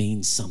to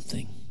mean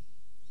something.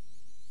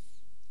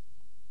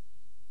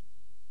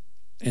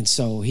 And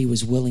so he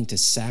was willing to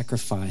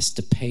sacrifice,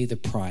 to pay the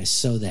price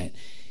so that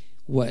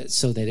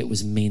it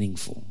was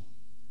meaningful.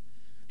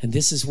 And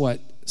this is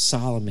what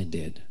Solomon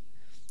did.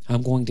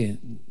 I'm going to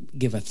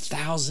give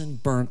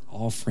 1,000 burnt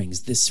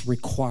offerings. This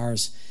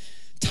requires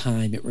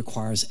time. It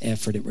requires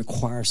effort. It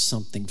requires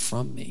something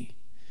from me,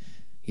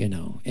 you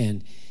know.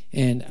 And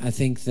I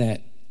think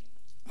that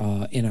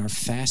in our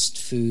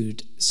fast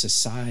food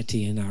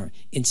society, in our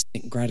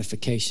instant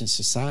gratification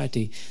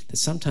society, that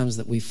sometimes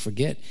that we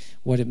forget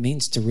what it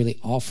means to really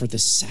offer the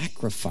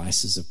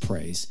sacrifices of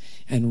praise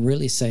and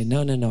really say,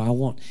 no, I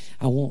want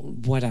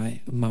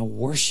my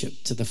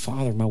worship to the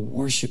Father, my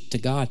worship to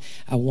God.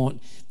 I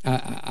want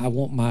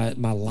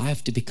my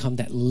life to become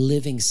that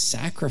living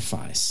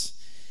sacrifice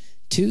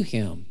to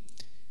him,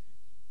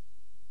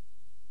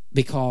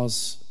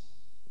 because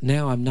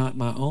now I'm not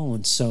my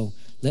own. So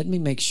let me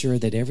make sure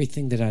that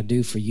everything that I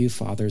do for you,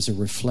 Father, is a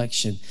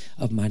reflection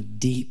of my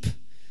deep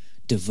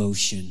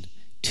devotion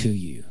to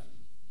you.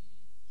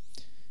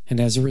 And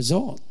as a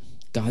result,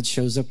 God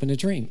shows up in a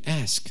dream.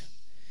 Ask,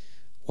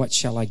 what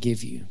shall I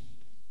give you?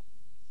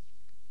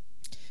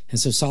 And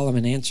so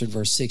Solomon answered,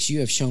 verse 6, you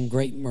have shown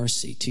great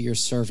mercy to your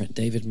servant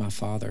David, my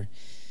father,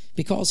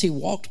 because he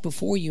walked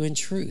before you in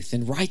truth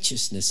and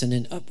righteousness and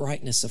in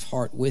uprightness of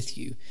heart with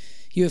you.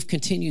 You have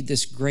continued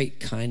this great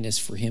kindness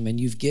for him, and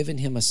you've given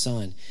him a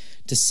son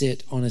to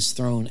sit on his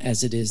throne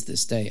as it is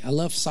this day. I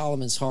love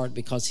Solomon's heart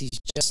because he's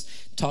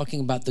just talking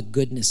about the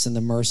goodness and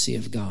the mercy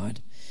of God.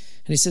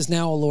 And he says,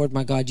 now, O Lord,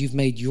 my God, you've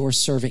made your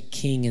servant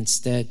king in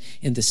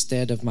the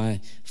stead of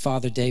my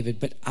father David,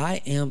 but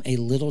I am a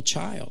little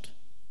child.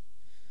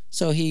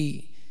 So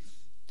he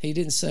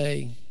didn't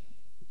say,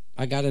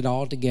 I got it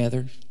all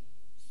together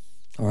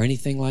or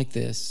anything like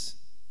this.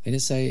 He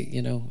didn't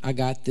say, I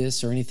got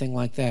this or anything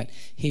like that.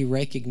 He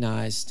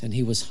recognized, and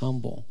he was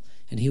humble,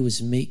 and he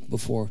was meek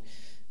before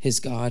his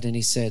God. And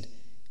he said,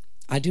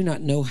 I do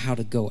not know how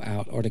to go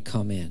out or to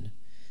come in.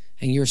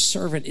 And your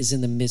servant is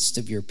in the midst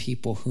of your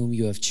people whom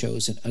you have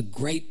chosen, a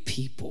great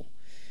people,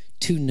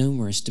 too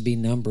numerous to be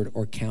numbered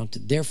or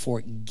counted.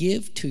 Therefore,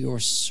 give to your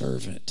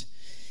servant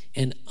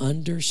an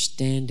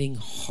understanding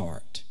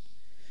heart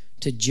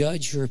to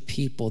judge your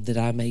people, that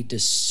I may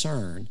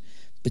discern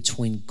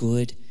between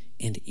good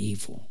and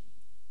evil.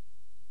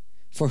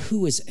 For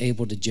who is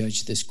able to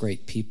judge this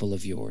great people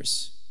of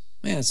yours?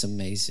 Man, it's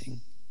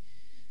amazing.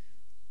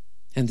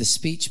 And the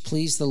speech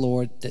pleased the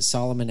Lord that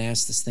Solomon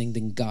asked this thing.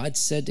 Then God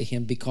said to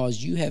him,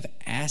 because you have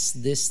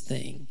asked this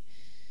thing.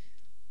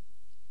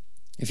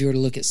 If you were to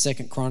look at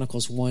 2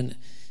 Chronicles 1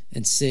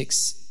 and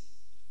 6,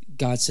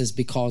 God says,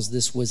 because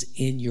this was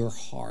in your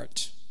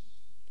heart.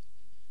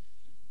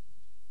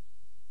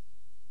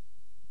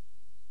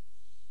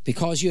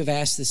 Because you have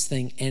asked this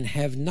thing and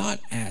have not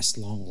asked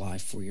long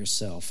life for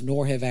yourself,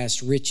 nor have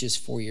asked riches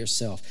for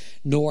yourself,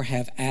 nor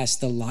have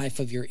asked the life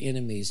of your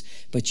enemies,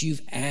 but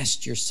you've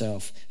asked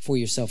for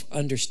yourself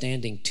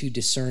understanding to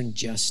discern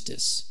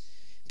justice.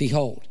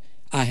 Behold,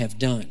 I have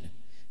done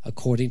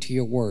according to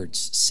your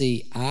words.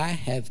 See, I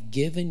have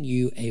given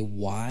you a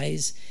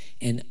wise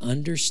and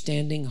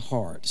understanding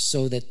heart,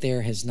 so that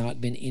there has not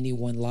been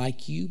anyone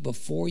like you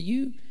before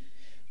you,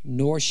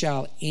 nor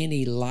shall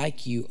any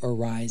like you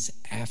arise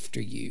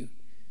after you.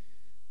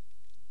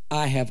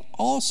 I have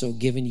also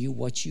given you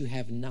what you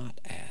have not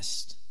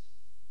asked.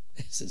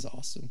 This is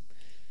awesome.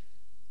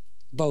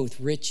 Both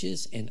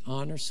riches and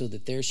honor, so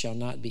that there shall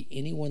not be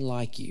anyone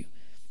like you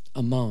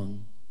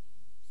among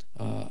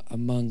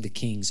the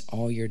kings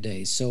all your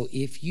days. So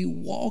if you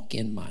walk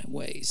in my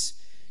ways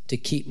to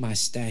keep my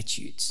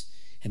statutes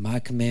and my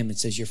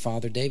commandments as your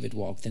father David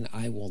walked, then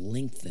I will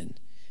lengthen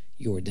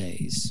your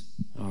days.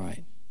 All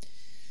right.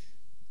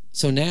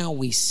 So now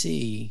we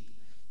see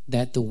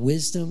that the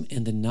wisdom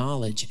and the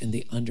knowledge and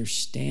the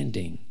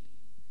understanding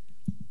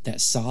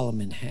that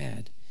Solomon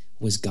had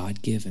was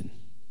God-given.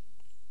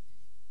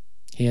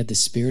 He had the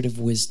spirit of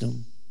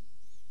wisdom,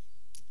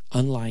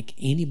 unlike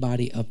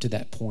anybody up to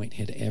that point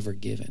had ever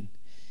given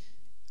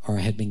or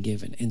had been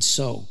given. And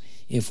so,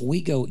 if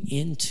we go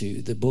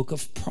into the book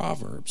of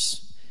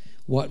Proverbs,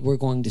 what we're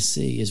going to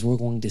see is we're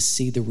going to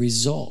see the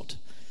result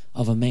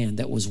of a man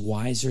that was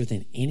wiser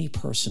than any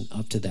person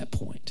up to that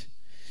point.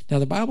 Now,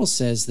 the Bible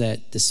says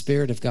that the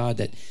Spirit of God,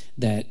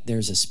 that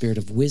there's a spirit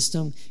of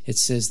wisdom. It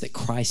says that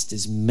Christ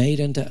is made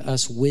unto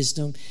us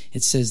wisdom.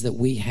 It says that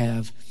we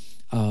have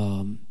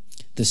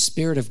the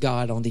Spirit of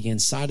God on the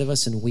inside of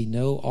us, and we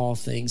know all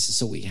things,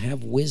 so we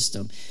have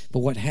wisdom. But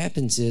what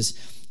happens is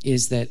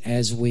that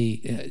as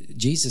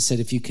Jesus said,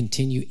 if you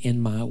continue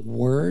in my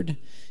word,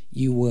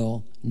 you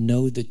will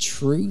know the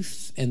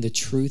truth, and the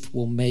truth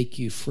will make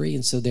you free.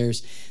 And so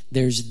there's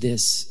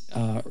this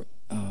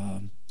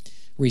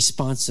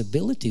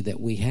responsibility that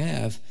we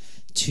have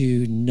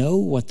to know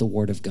what the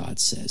Word of God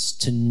says,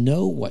 to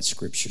know what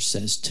Scripture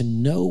says, to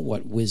know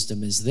what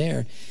wisdom is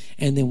there.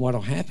 And then what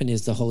will happen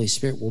is the Holy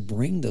Spirit will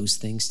bring those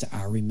things to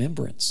our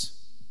remembrance.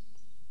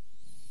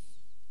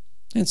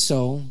 And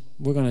so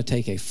we're going to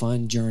take a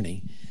fun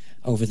journey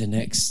over the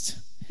next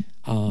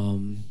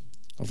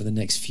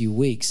few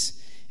weeks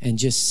and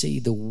just see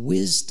the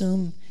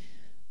wisdom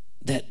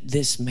that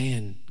this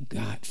man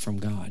got from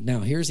God. Now,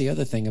 here's the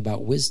other thing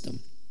about wisdom.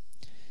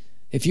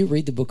 If you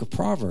read the book of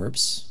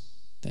Proverbs,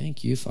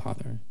 thank you,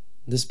 Father.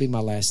 This will be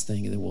my last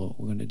thing, and then we're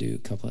going to do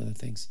a couple other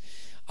things.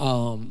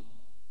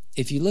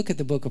 If you look at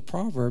the book of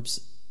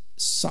Proverbs,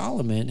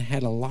 Solomon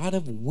had a lot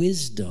of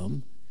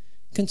wisdom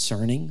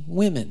concerning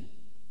women.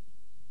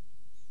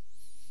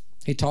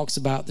 He talks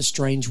about the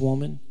strange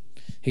woman.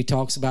 He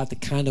talks about the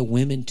kind of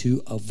women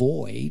to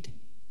avoid.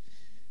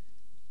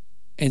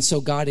 And so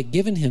God had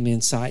given him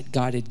insight.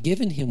 God had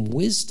given him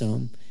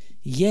wisdom,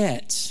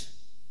 yet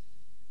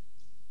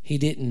he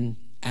didn't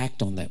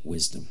act on that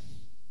wisdom.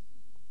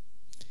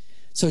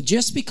 So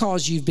just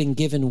because you've been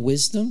given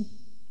wisdom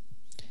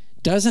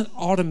doesn't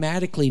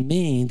automatically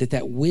mean that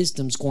that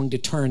wisdom's going to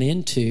turn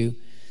into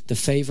the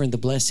favor and the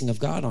blessing of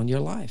God on your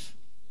life.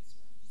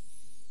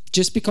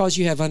 Just because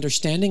you have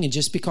understanding and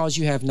just because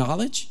you have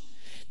knowledge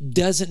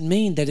doesn't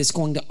mean that it's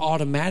going to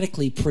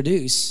automatically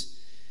produce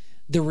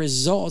the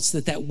results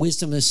that that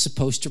wisdom is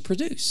supposed to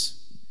produce.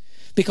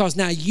 Because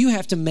now you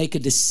have to make a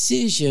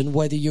decision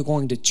whether you're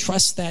going to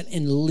trust that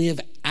and live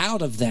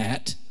out of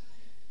that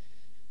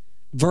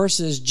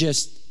versus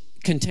just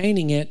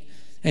containing it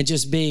and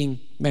just being,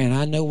 man,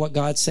 I know what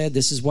God said.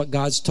 This is what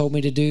God's told me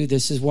to do.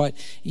 This is what,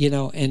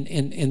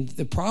 and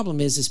the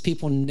problem is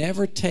people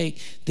never take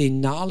the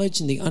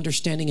knowledge and the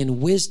understanding and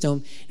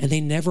wisdom, and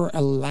they never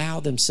allow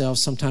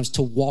themselves sometimes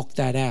to walk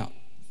that out,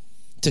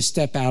 to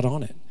step out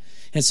on it.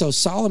 And so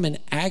Solomon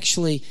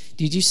actually,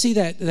 did you see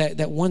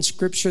that one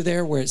scripture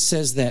there where it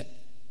says that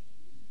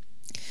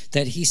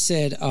he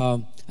said,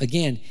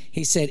 again,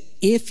 he said,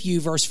 if you,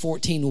 verse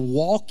 14,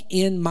 walk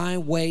in my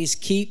ways,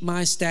 keep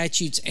my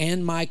statutes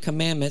and my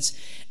commandments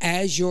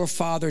as your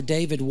father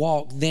David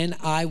walked, then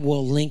I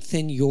will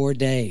lengthen your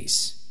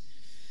days.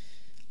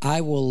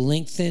 I will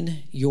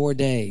lengthen your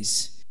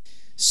days.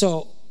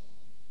 So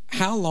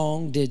how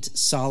long did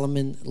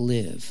Solomon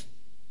live?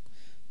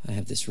 I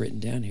have this written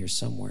down here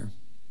somewhere.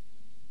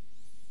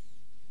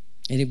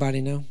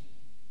 Anybody know?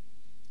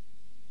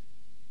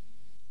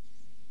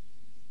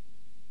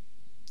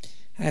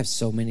 I have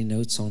so many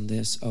notes on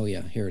this. Oh,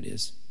 yeah, here it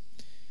is.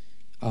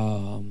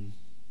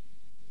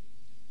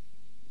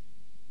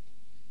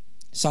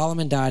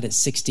 Solomon died at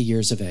 60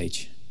 years of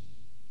age.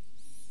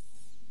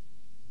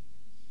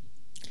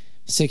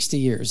 60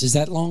 years. Is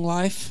that long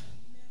life?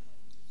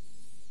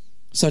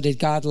 So did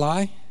God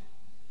lie?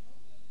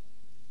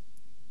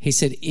 He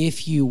said,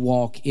 if you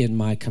walk in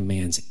my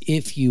commands,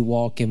 if you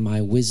walk in my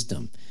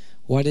wisdom.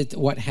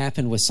 What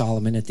happened with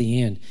Solomon at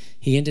the end?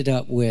 He ended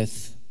up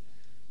with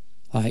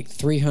like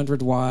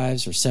 300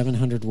 wives or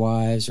 700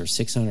 wives or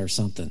 600 or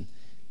something.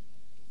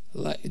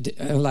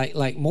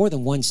 Like more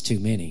than one's too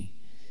many.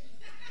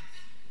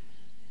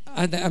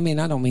 I mean,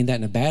 I don't mean that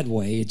in a bad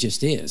way. It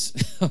just is.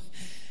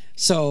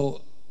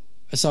 So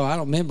I don't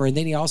remember. And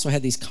then he also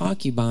had these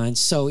concubines.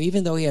 So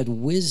even though he had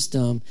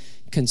wisdom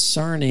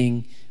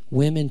concerning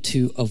women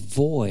to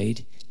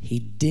avoid, he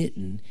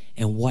didn't.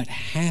 And what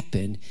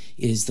happened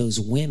is those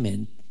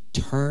women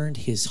turned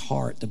his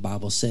heart, the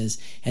Bible says,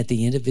 at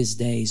the end of his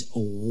days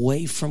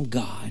away from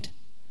God.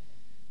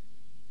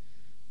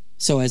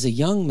 So as a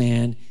young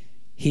man,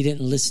 he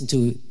didn't listen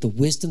to the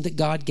wisdom that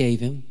God gave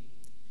him.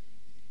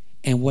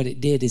 And what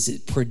it did is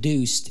it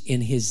produced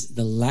in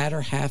the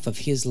latter half of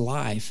his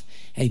life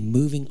a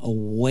moving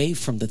away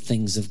from the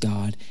things of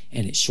God,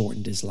 and it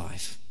shortened his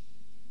life.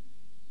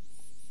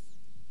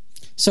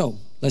 So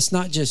let's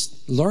not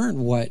just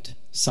learn what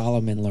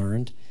Solomon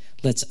learned.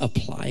 Let's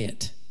apply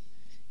it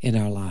in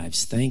our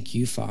lives. Thank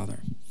you, Father.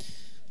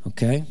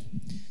 Okay?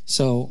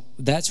 So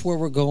that's where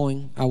we're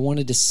going. I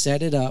wanted to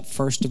set it up,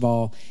 first of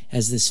all,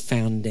 as this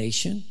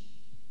foundation.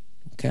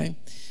 Okay?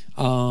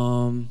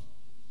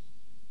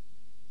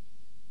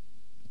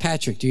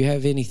 Patrick, do you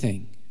have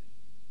anything?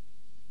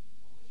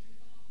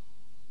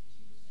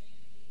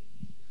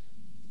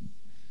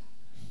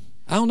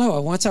 I don't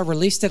know. Once I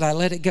released it, I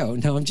let it go.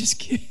 No, I'm just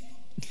kidding.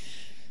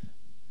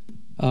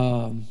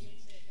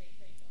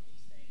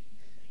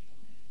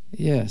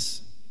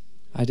 Yes,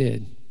 I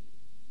did.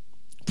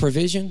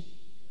 Provision?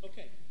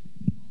 Okay,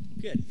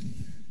 good.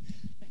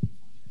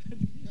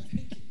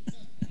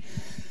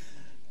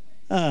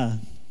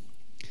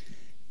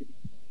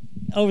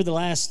 Over the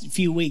last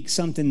few weeks,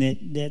 something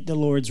that the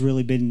Lord's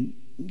really been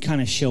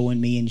kind of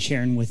showing me and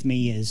sharing with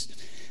me is,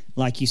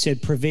 like you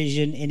said,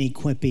 provision and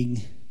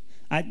equipping.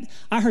 I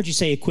heard you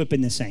say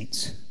equipping the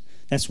saints.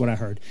 That's what I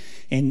heard.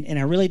 And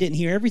I really didn't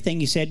hear everything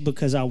you said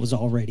because I was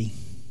all ready.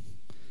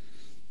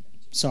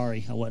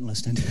 Sorry, I wasn't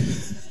listening.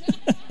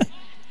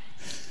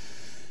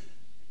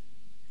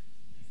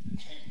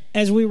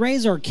 As we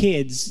raise our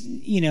kids,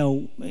 you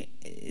know,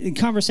 in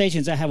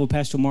conversations I have with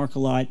Pastor Mark a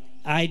lot,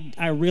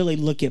 I really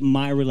look at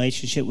my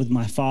relationship with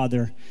my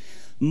father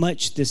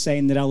much the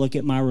same that I look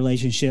at my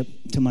relationship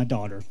to my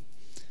daughter.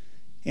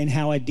 And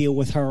how I deal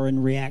with her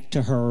and react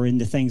to her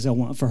and the things I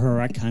want for her.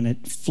 I kind of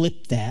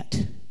flip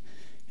that,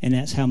 and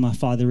that's how my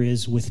father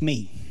is with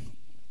me.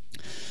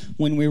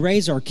 When we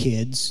raise our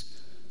kids,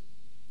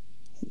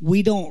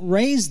 we don't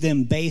raise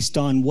them based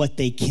on what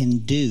they can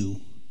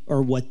do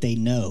or what they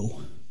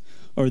know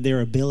or their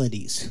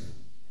abilities.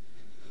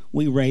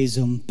 We raise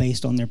them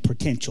based on their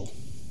potential.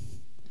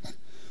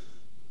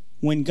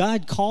 When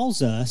God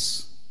calls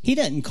us, He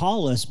doesn't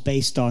call us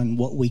based on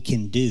what we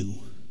can do,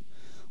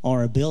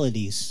 our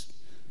abilities,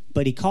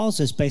 but He calls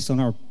us based on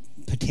our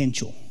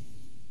potential.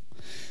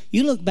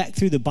 You look back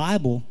through the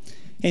Bible,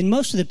 and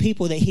most of the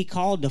people that He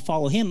called to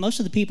follow Him, most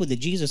of the people that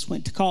Jesus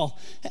went to call,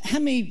 how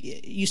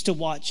many used to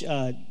watch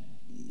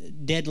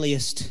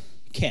Deadliest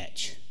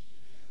Catch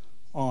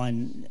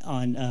on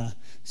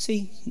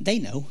see, they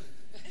know.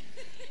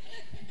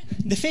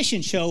 The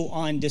fishing show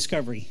on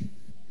Discovery.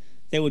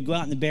 They would go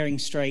out in the Bering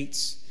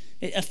Straits.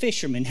 A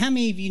fisherman. How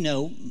many of you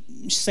know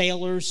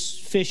sailors,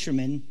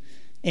 fishermen,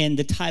 and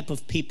the type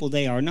of people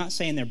they are? Not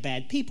saying they're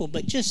bad people,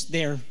 but just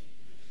their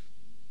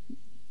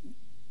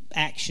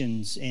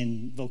actions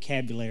and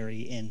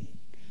vocabulary. And,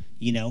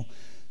 you know,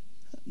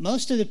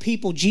 most of the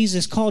people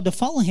Jesus called to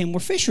follow Him were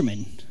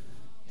fishermen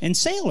and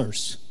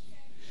sailors.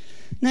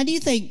 Now, do you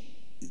think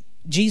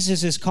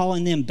Jesus is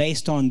calling them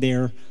based on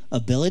their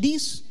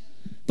abilities?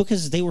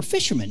 Because they were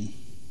fishermen.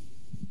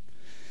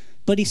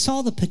 But He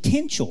saw the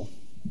potential.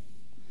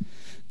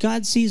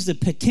 God sees the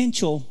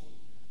potential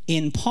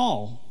in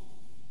Paul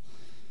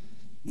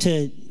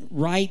to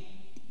write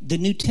the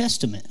New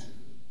Testament.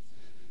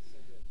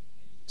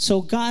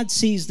 So God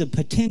sees the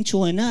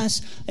potential in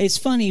us. It's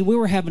funny, we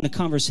were having a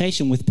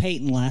conversation with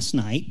Peyton last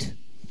night.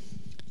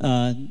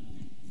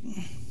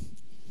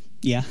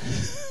 Yeah.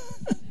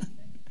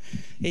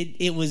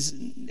 It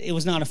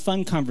was not a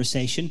fun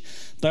conversation,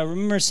 but I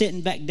remember sitting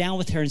back down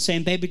with her and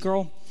saying, baby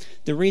girl,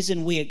 the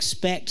reason we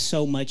expect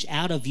so much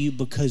out of you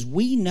because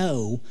we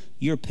know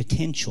your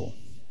potential.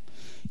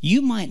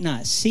 You might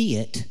not see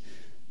it,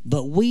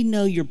 but we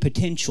know your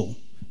potential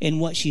and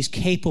what she's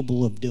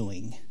capable of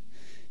doing.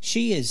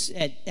 She is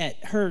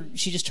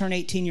she just turned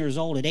 18 years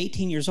old. At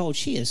 18 years old,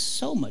 she is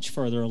so much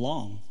further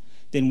along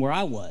than where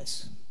I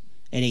was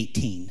at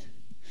 18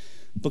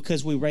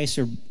 because we raised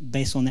her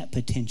based on that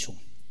potential.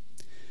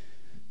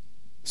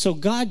 So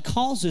God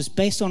calls us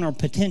based on our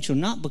potential,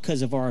 not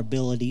because of our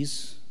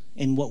abilities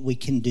and what we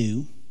can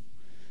do.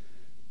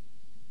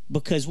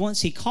 Because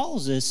once He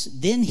calls us,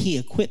 then He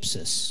equips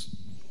us.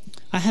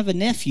 I have a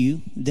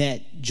nephew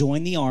that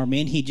joined the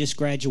Army, and he just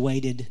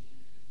graduated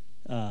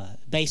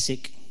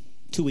basic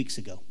 2 weeks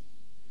ago.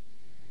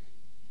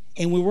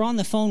 And we were on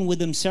the phone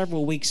with him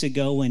several weeks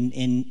ago, and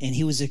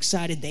he was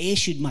excited. They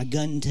issued my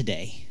gun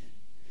today.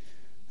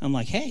 I'm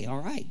like, hey,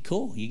 all right,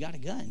 cool. You got a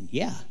gun.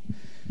 Yeah.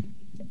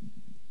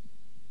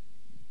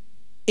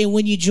 And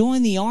when you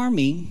join the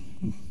Army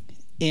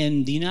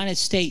and the United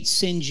States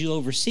sends you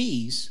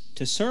overseas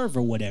to serve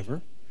or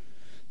whatever,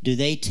 do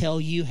they tell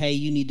you, hey,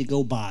 you need to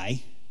go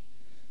buy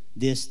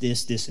this,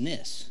 and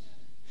this?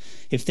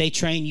 If they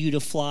train you to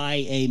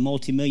fly a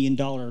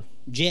multi-million-dollar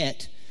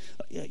jet,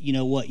 you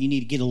know what? You need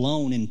to get a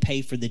loan and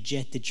pay for the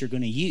jet that you're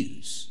going to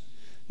use.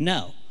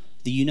 No.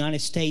 The United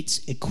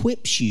States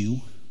equips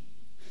you.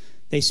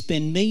 They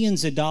spend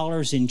millions of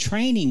dollars in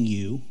training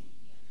you,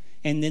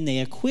 and then they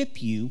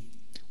equip you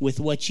with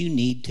what you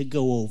need to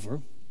go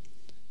over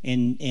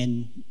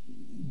and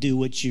do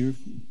what you're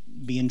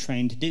being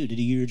trained to do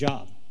your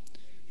job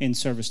in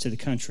service to the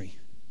country.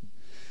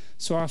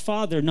 So our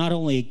Father not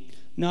only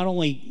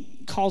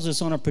calls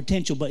us on our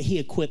potential, but He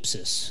equips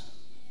us.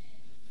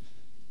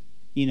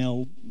 You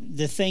know,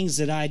 the things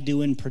that I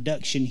do in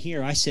production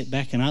here, I sit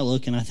back and I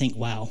look and I think,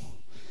 wow,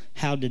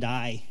 how did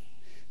I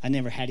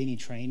never had any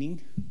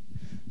training.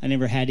 I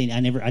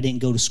didn't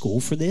go to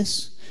school for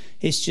this.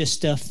 It's just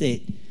stuff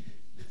that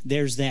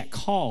there's that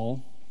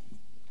call,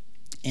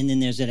 and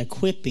then there's that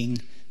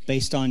equipping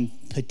based on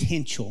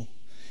potential.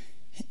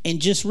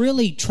 And just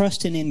really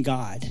trusting in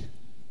God.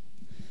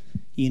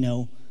 You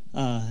know,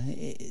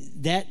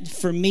 that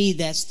for me,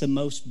 that's the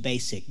most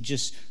basic.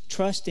 Just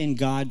trust in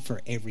God for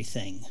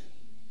everything.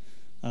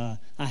 I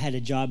had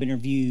a job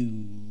interview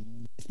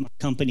with my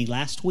company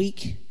last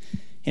week.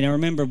 And I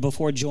remember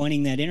before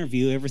joining that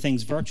interview,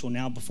 everything's virtual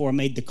now, before I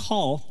made the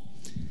call,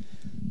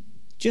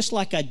 just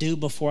like I do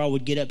before I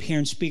would get up here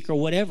and speak or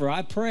whatever,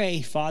 I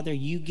pray, Father,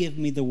 you give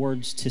me the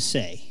words to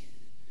say.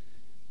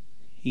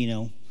 You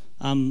know,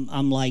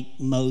 I'm like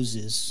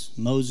Moses.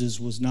 Moses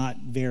was not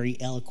very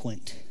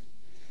eloquent.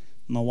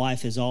 My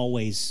wife is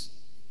always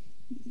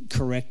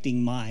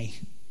correcting my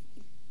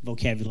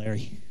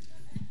vocabulary.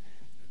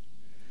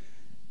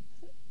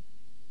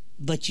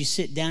 But you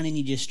sit down and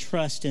you just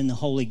trust in the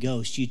Holy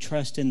Ghost. You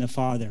trust in the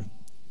Father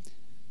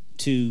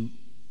to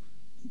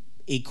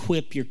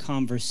equip your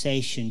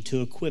conversation,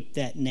 to equip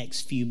that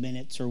next few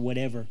minutes or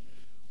whatever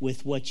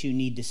with what you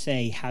need to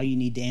say, how you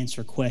need to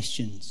answer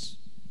questions,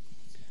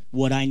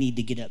 what I need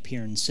to get up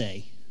here and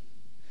say.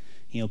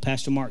 You know,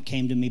 Pastor Mark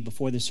came to me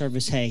before the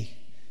service. Hey,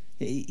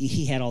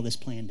 he had all this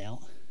planned out.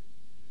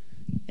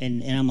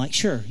 And I'm like,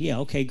 sure, yeah,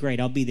 okay,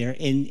 great, I'll be there.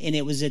 And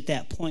it was at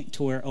that point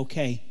to where,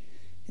 okay,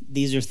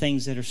 these are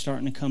things that are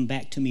starting to come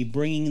back to me,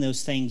 bringing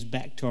those things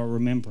back to our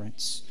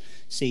remembrance.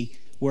 See,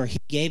 where he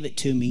gave it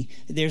to me,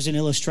 there's an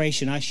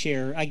illustration I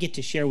get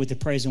to share with the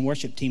praise and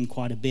worship team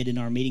quite a bit in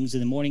our meetings in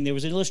the morning. There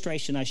was an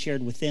illustration I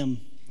shared with them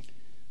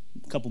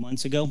a couple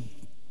months ago.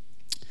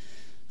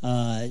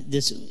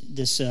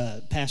 This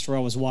pastor I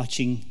was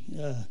watching,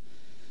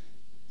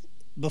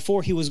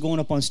 before he was going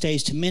up on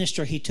stage to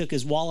minister, he took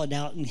his wallet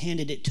out and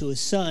handed it to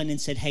his son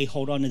and said, hey,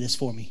 hold on to this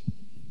for me.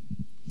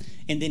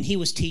 And then he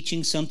was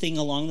teaching something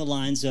along the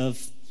lines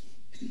of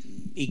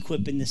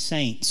equipping the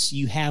saints.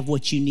 You have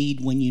what you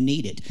need when you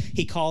need it.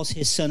 He calls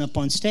his son up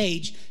on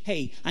stage.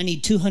 Hey, I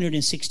need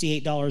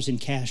 $268 in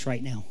cash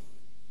right now.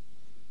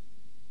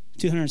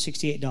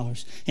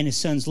 $268. And his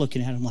son's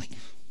looking at him like,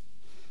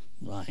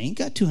 well, I ain't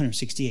got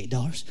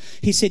 $268.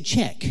 He said,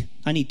 check.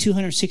 I need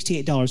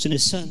 $268. And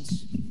his son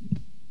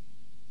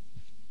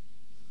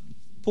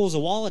pulls a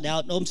wallet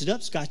out and opens it up.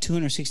 It's got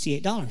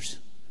 $268.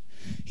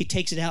 He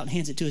takes it out and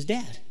hands it to his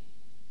dad.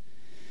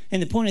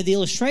 And the point of the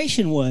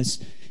illustration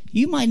was,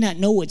 you might not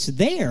know it's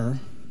there,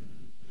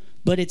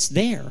 but it's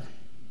there.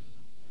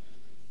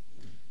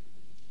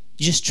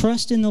 Just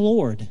trust in the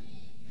Lord,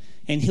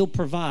 and he'll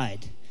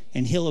provide,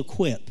 and he'll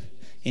equip,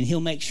 and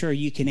he'll make sure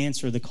you can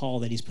answer the call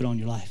that he's put on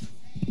your life.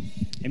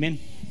 Amen.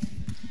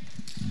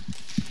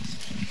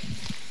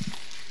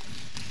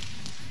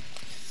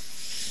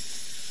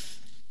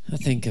 I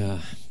think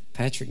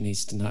Patrick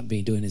needs to not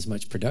be doing as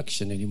much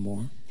production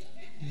anymore.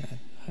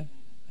 That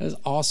was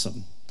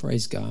awesome.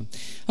 Praise God.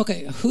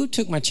 Okay, who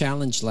took my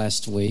challenge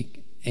last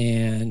week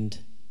and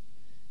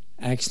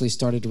actually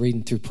started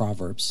reading through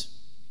Proverbs?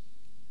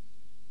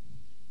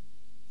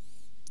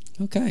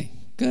 Okay,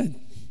 good.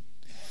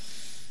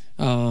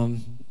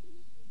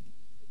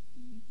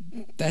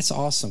 That's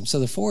awesome. So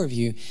the four of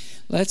you,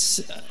 let's...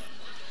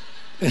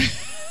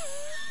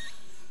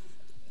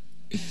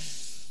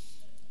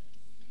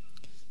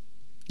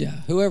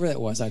 yeah, whoever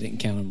that was, I didn't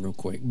count them real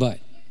quick, but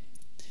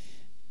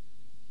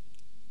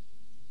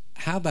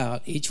how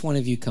about each one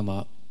of you come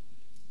up?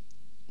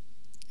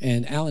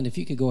 And Alan, if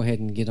you could go ahead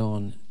and get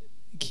on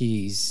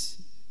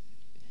keys.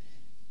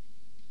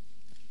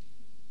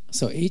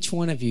 So each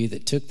one of you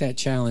that took that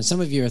challenge,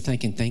 some of you are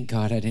thinking, thank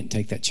God I didn't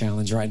take that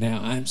challenge right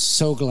now. I'm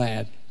so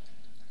glad.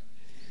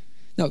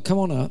 No, come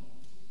on up.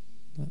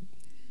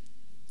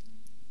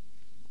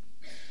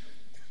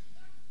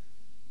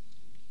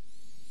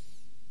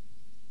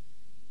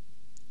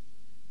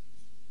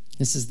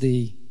 This is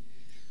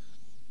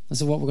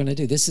what we're going to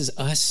do. This is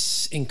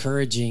us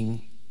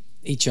encouraging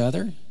each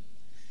other.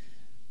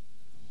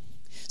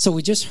 So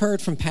we just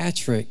heard from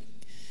Patrick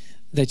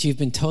that you've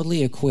been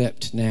totally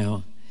equipped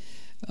now.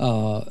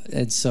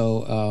 And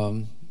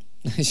so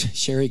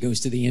Sherry goes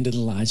to the end of the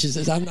line. She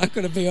says, I'm not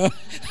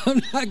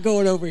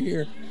going over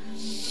here.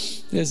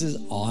 This is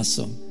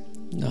awesome.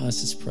 No, let's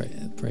just pray.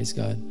 Praise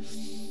God.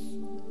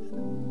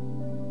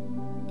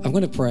 I'm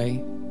going to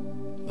pray.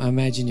 I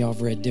imagine y'all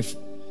have read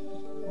different.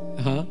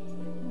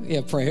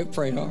 Yeah, pray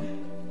hard.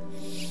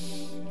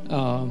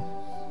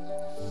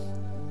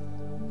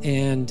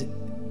 And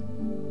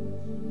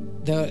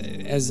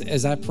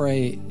as I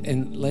pray,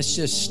 and let's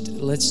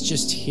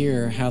just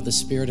hear how the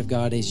Spirit of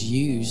God has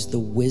used the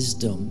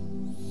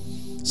wisdom,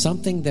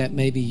 something that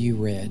maybe you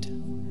read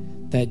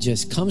that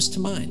just comes to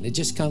mind. It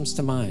just comes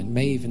to mind.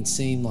 May even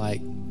seem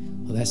like,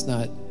 well,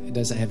 it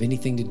doesn't have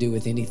anything to do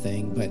with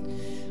anything, but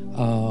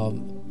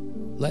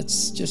let's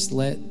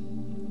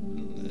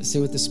see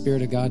what the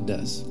Spirit of God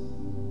does.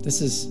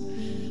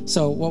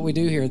 So what we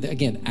do here,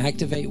 again,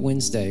 Activate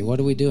Wednesday. What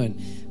are we doing?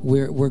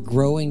 We're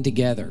growing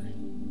together.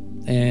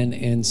 And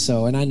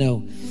I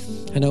know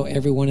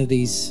every one of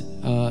these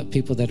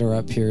people that are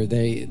up here,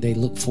 they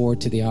look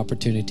forward to the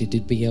opportunity to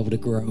be able to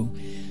grow,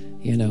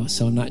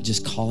 so I'm not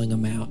just calling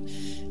them out.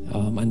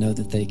 I know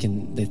that they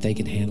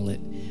can handle it.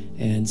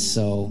 And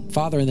so,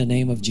 Father, in the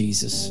name of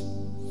Jesus,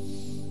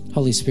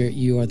 Holy Spirit,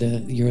 you're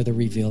the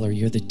revealer,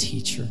 you're the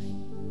teacher.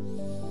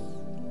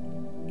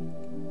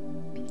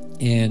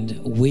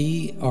 And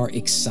we are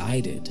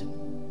excited.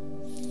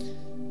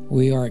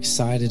 We are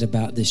excited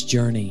about this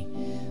journey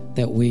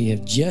that we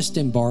have just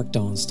embarked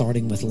on,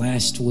 starting with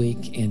last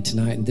week and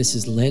tonight. And this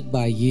is led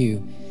by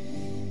you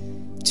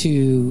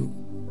to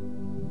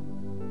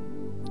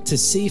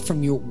see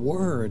from your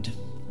word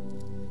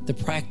the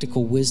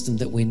practical wisdom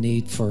that we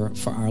need for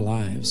our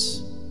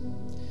lives.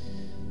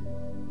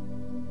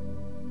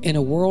 In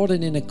a world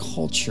and in a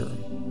culture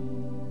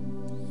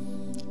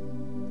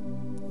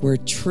where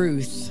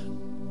truth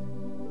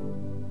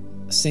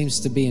seems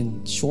to be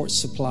in short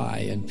supply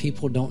and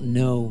people don't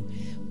know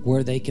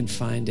where they can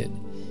find it.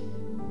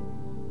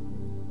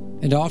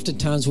 And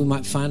oftentimes we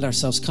might find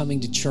ourselves coming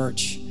to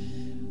church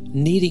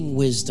needing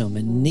wisdom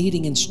and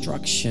needing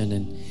instruction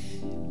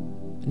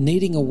and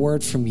needing a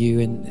word from you,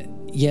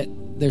 and yet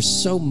there's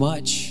so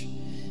much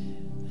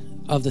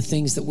of the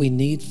things that we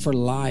need for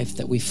life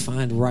that we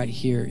find right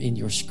here in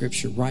your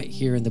scripture, right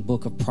here in the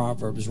book of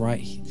Proverbs,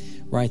 right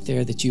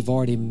there, that you've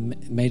already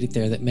made it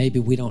there, that maybe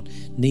we don't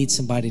need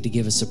somebody to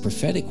give us a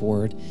prophetic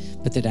word,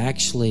 but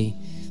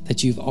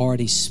that you've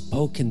already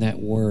spoken that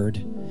word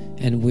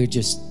and we're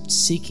just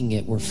seeking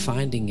it, we're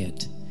finding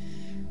it.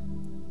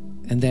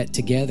 And that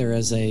together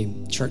as a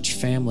church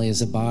family,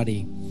 as a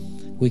body,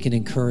 we can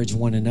encourage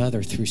one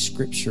another through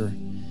scripture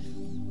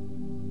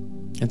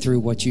and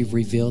through what you've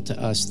revealed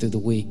to us through the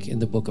week in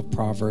the book of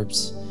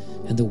Proverbs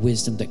and the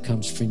wisdom that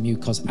comes from you,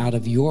 because out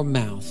of your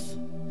mouth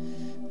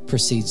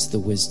proceeds the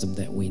wisdom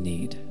that we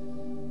need.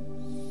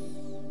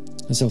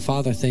 And so,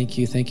 Father, thank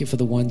you. Thank you for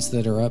the ones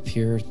that are up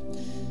here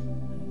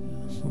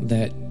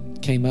that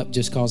came up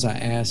just because I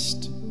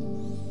asked.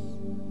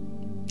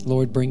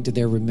 Lord, bring to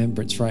their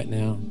remembrance right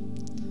now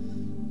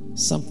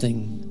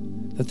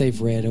something that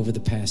they've read over the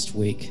past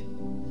week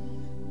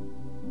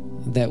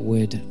that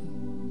would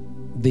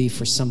be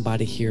for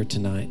somebody here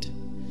tonight,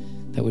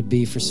 that would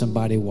be for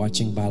somebody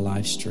watching by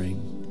live stream.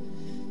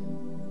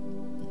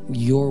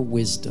 Your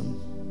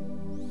wisdom,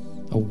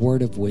 a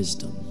word of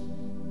wisdom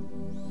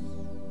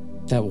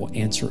that will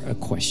answer a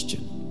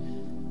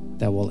question,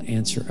 that will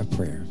answer a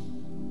prayer.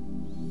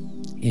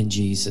 In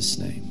Jesus'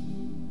 name.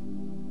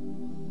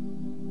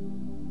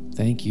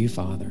 Thank you,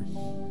 Father.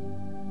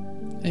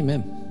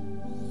 Amen.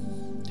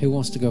 Who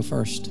wants to go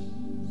first?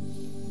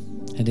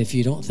 And if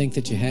you don't think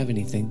that you have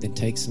anything, then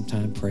take some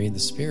time, pray in the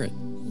Spirit,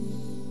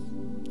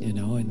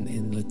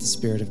 and let the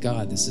Spirit of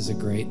God. This is a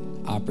great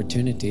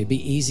opportunity. It'd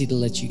be easy to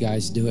let you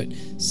guys do it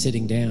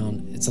sitting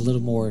down. It's a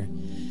little more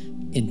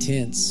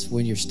intense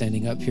when you're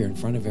standing up here in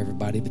front of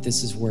everybody, but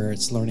this is where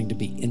it's learning to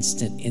be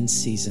instant in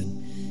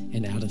season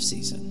and out of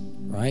season,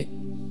 right?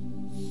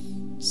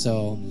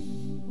 So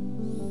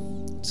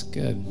it's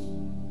good.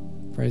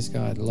 Praise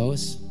God.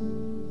 Lois?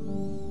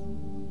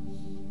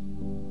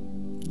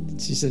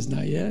 She says,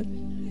 not yet?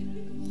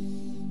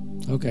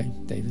 Okay,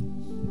 David.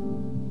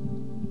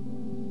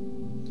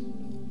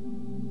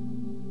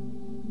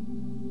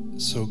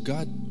 So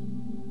God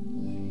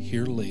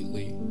here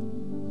lately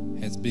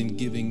has been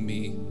giving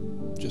me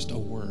just a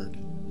word.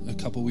 A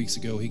couple weeks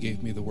ago, he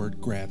gave me the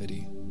word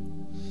gravity.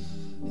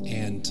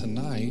 And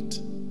tonight,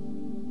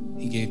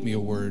 he gave me a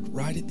word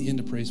right at the end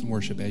of praise and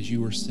worship as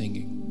you were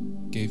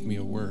singing, gave me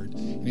a word.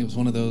 And it was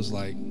one of those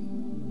like,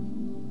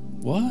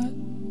 what?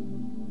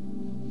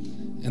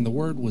 And the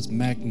word was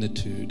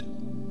magnitude.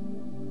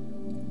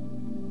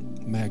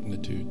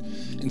 Magnitude.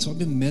 And so I've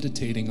been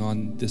meditating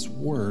on this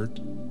word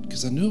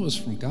because I knew it was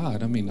from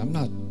God. I mean, I'm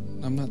not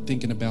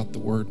thinking about the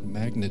word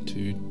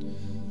magnitude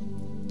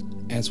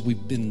as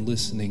we've been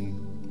listening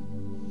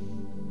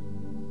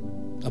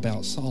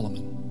about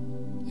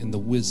Solomon and the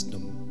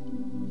wisdom.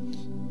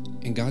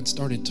 And God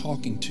started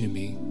talking to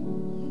me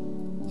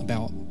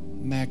about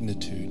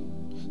magnitude.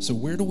 So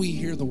where do we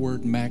hear the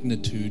word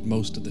magnitude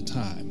most of the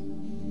time?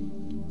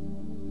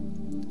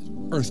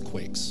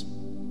 Earthquakes.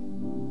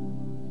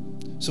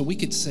 So we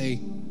could say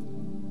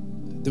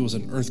there was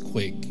an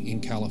earthquake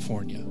in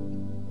California,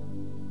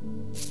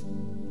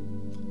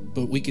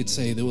 but we could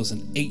say there was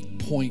an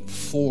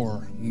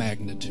 8.4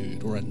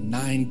 magnitude or a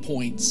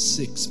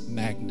 9.6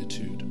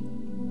 magnitude.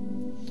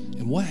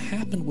 And what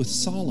happened with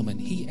Solomon?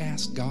 He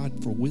asked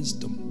God for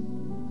wisdom.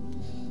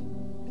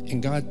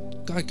 And God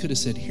could have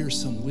said, here's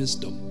some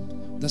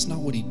wisdom. That's not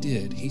what he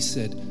did. He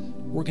said,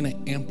 we're going to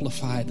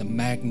amplify the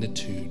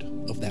magnitude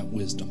of that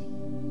wisdom.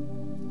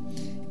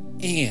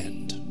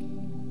 And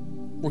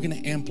we're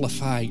going to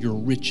amplify your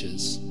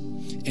riches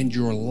and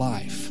your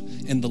life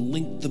and the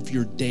length of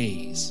your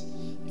days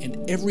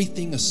and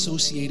everything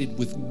associated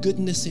with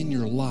goodness in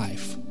your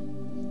life.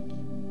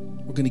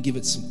 We're going to give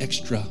it some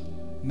extra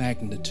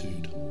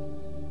magnitude.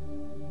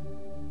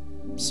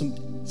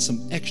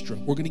 Some extra.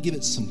 We're going to give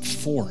it some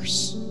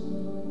force.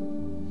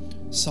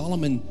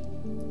 Solomon,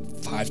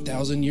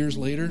 5,000 years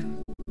later,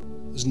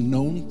 is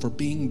known for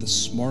being the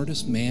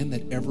smartest man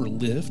that ever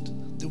lived.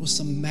 There was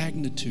some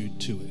magnitude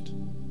to it.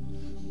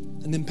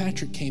 And then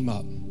Patrick came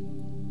up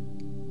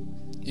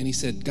and he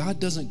said,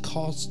 God doesn't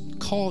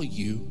call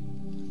you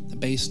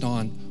based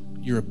on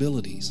your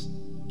abilities.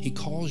 He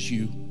calls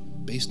you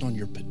based on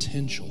your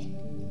potential.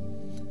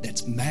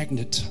 That's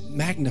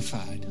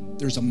magnified.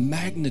 There's a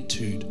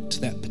magnitude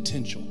to that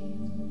potential.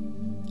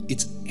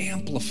 It's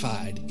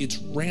amplified. It's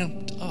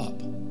ramped up.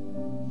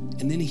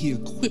 And then he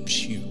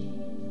equips you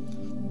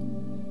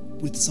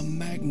with some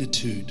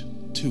magnitude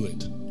to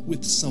it,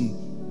 with some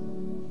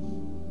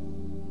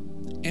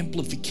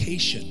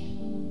amplification.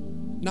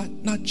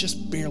 Not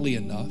just barely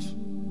enough.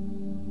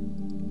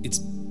 It's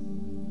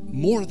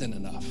more than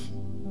enough.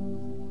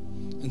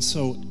 And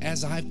so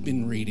as I've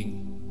been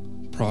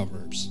reading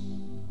Proverbs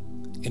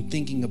and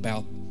thinking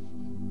about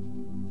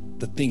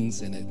the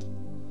things in it,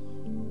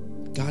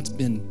 God's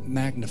been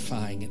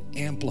magnifying and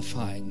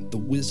amplifying the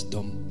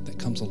wisdom that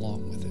comes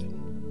along with it.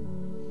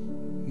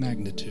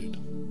 Magnitude.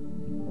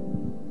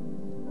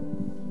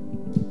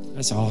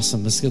 That's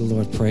awesome. Let's give the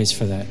Lord praise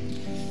for that.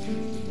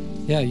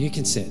 Yeah, you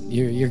can sit.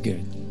 You're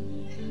good.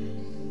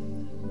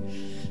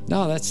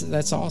 No,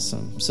 that's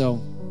awesome.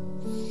 So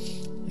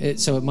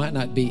it might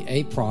not be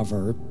a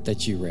proverb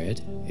that you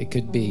read. It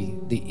could be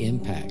the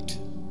impact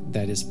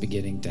that it's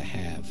beginning to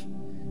have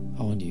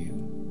on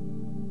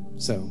you.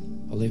 So,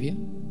 Olivia?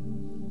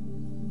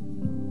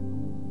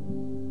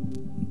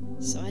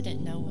 So I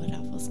didn't know what I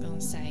was going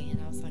to say,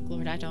 and I was like,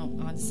 Lord, I don't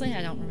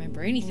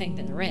remember anything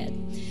that I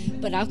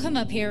read, but I'll come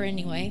up here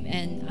anyway.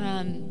 And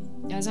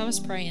as I was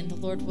praying, the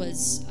Lord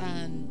was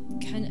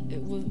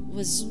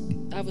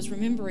I was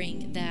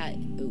remembering that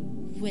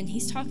when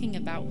he's talking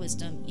about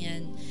wisdom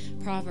in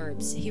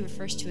Proverbs, he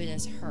refers to it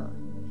as her,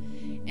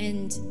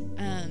 and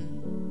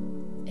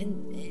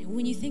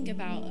when you think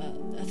about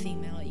a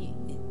female,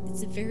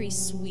 it's a very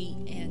sweet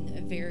and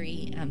a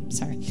very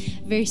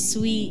very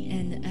sweet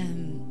and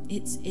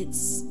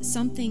it's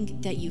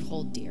something that you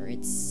hold dear.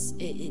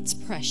 It's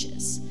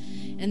precious,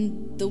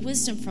 and the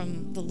wisdom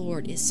from the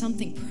Lord is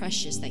something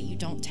precious that you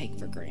don't take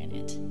for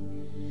granted,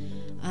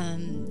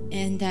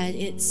 and that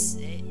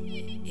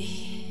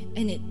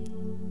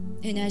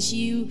and as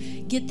you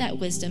get that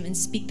wisdom and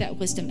speak that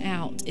wisdom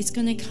out, it's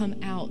going to come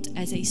out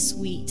as a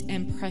sweet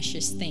and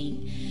precious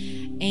thing.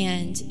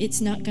 And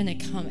it's not going to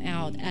come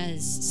out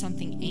as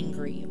something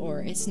angry,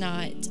 or it's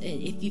not,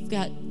 if you've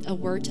got a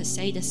word to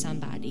say to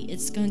somebody,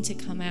 it's going to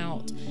come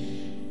out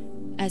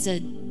as a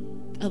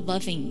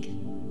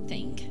loving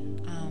thing.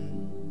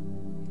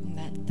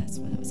 That's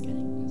what I was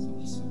getting. That's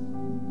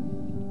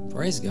awesome.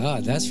 Praise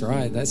God. That's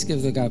right. Let's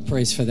give the God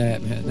praise for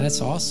that, man.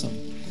 That's awesome.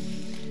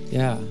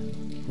 Yeah.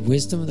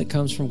 Wisdom that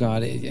comes from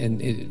God,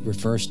 and it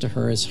refers to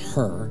her as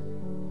her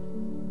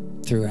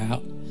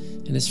throughout.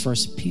 And it's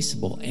first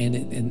peaceable, and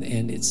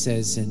it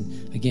says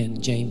in,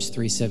 again, James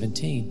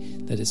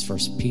 3:17, that it's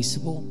first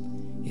peaceable,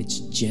 it's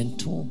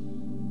gentle,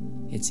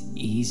 it's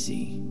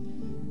easy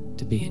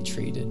to be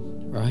entreated,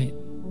 right?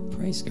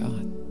 Praise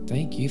God.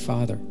 Thank you,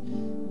 Father.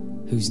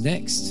 Who's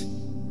next?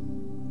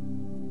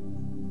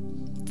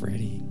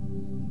 Freddie.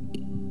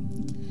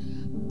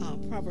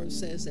 Proverbs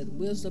says that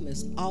wisdom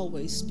is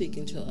always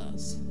speaking to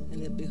us,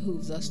 and it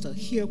behooves us to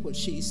hear what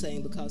she's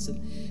saying, because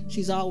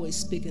she's always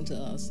speaking to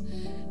us.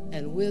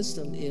 And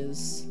wisdom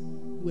is,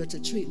 we're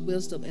to treat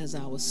wisdom as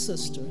our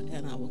sister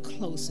and our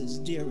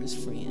closest, dearest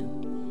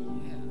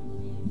friend.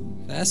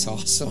 Yeah. That's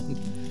awesome.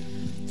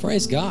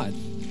 Praise God.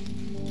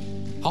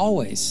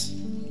 Always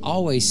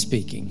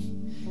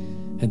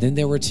speaking. And then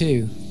there were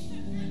two.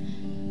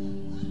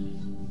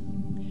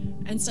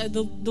 And so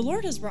the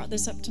Lord has brought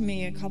this up to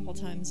me a couple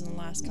times in the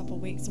last couple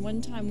of weeks.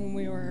 One time when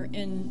we were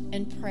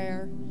in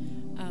prayer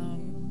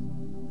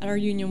at our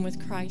union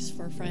with Christ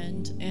for a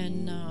friend,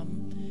 and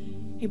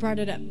he brought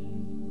it up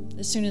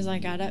as soon as I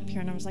got up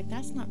here, and I was like,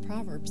 that's not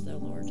Proverbs though,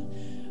 Lord.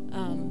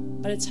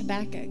 But it's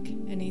Habakkuk,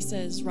 and he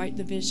says, write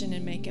the vision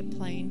and make it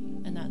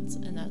plain, and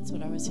that's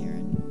what I was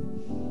hearing.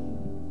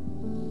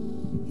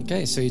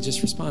 Okay, so you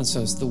just respond.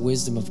 So it's the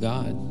wisdom of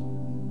God.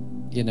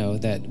 You know,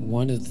 that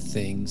one of the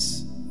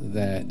things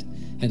that,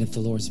 and if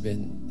the Lord's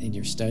been in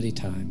your study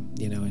time,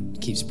 you know,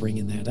 and keeps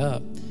bringing that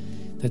up,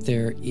 that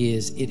there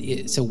is,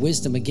 so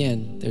wisdom,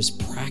 again, there's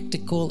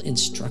practical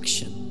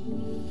instruction.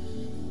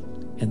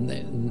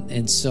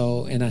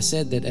 And I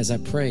said that as I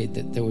prayed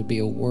that there would be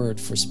a word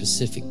for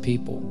specific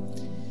people.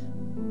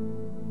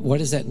 What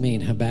does that mean?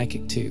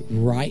 Habakkuk 2,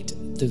 write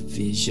the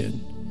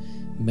vision,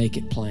 make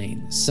it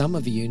plain. Some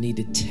of you need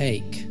to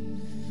take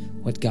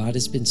what God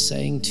has been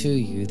saying to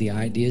you, the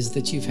ideas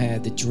that you've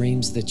had, the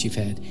dreams that you've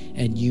had,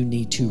 and you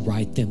need to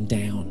write them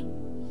down.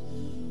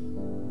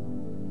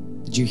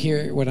 Did you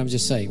hear what I'm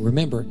just saying?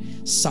 Remember,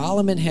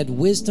 Solomon had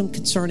wisdom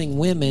concerning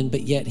women,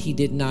 but yet he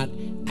did not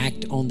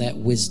act on that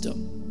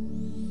wisdom.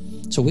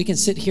 So we can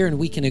sit here and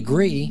we can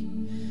agree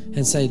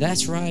and say,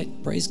 that's right,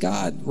 praise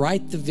God,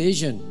 write the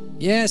vision.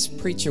 Yes,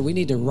 preacher, we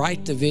need to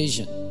write the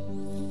vision.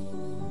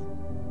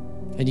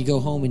 And you go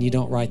home and you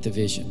don't write the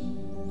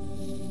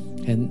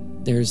vision.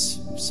 And there's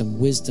some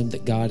wisdom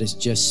that God has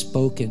just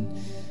spoken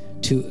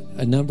to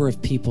a number of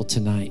people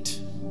tonight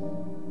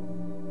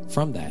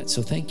from that.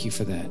 So thank you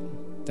for that.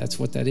 That's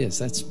what that is.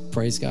 That's,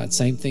 praise God.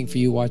 Same thing for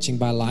you watching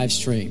by live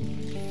stream.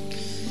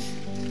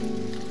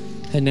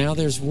 And now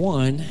there's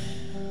one.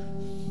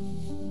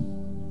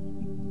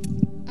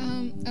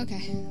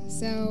 Okay,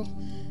 so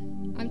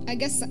I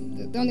guess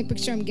the only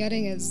picture I'm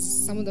getting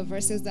is some of the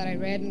verses that I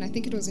read, and I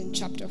think it was in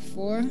chapter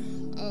 4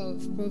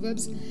 of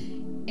Proverbs.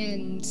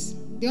 And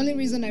the only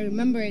reason I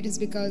remember it is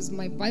because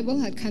my Bible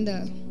had kind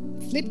of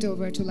flipped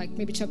over to like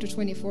maybe chapter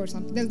 24 or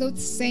something. There's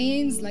those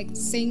sayings like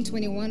saying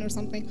 21 or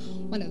something,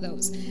 one of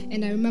those.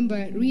 And I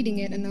remember reading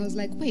it and I was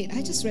like, wait,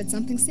 I just read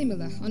something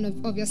similar.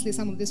 And obviously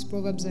some of these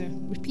proverbs are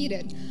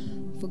repeated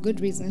for good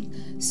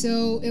reason.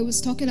 So it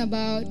was talking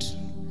about,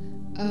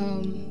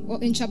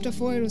 in chapter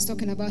 4, it was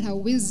talking about how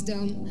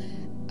wisdom,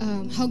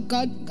 how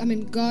God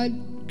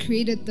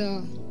created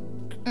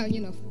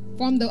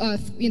formed the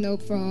earth,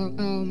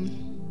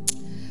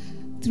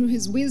 through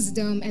his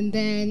wisdom, and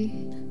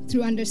then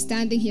through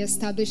understanding he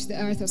established the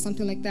earth or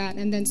something like that.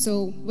 And then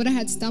so what I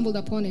had stumbled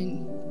upon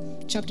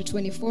in chapter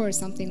 24 or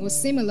something was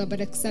similar, but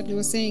except it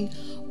was saying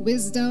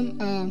wisdom,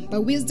 by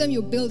wisdom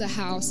you build a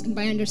house, and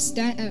by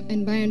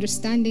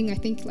understanding I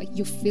think like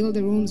you fill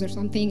the rooms or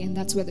something, and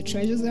that's where the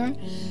treasures are.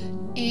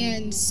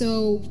 And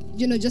so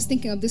just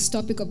thinking of this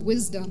topic of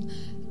wisdom,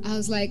 I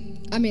was like,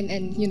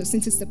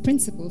 since it's the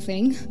principal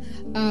thing,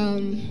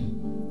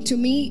 to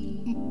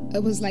me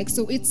it was like,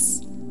 so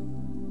it's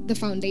the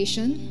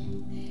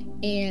foundation,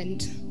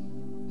 and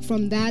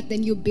from that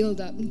then you build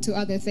up to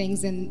other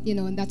things, and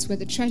and that's where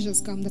the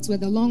treasures come. That's where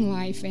the long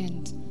life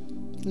and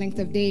length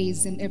of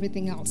days and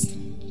everything else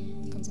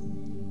comes up.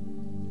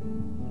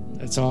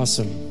 That's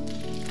awesome.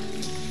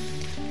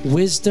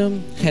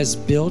 Wisdom has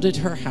builded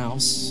her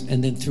house,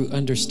 and then through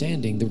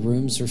understanding the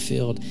rooms are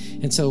filled.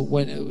 And so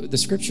when the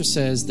scripture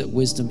says that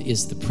wisdom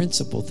is the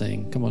principal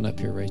thing, come on up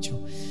here,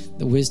 Rachel.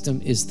 The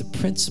wisdom is the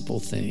principal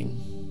thing,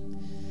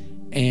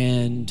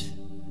 and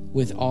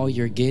with all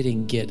you're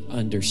getting, get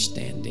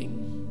understanding.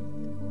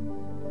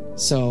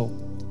 So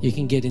you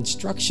can get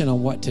instruction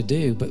on what to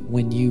do, but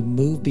when you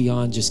move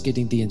beyond just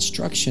getting the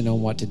instruction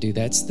on what to do,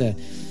 that's the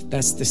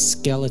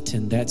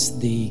skeleton, that's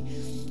the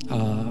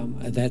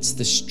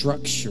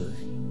structure.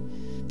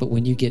 But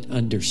when you get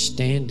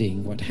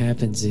understanding, what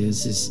happens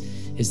is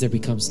there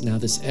becomes now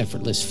this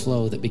effortless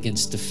flow that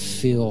begins to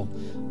fill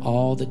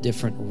all the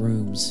different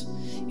rooms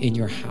in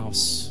your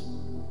house.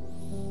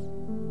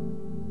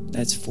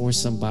 That's for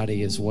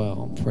somebody as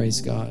well. Praise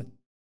God.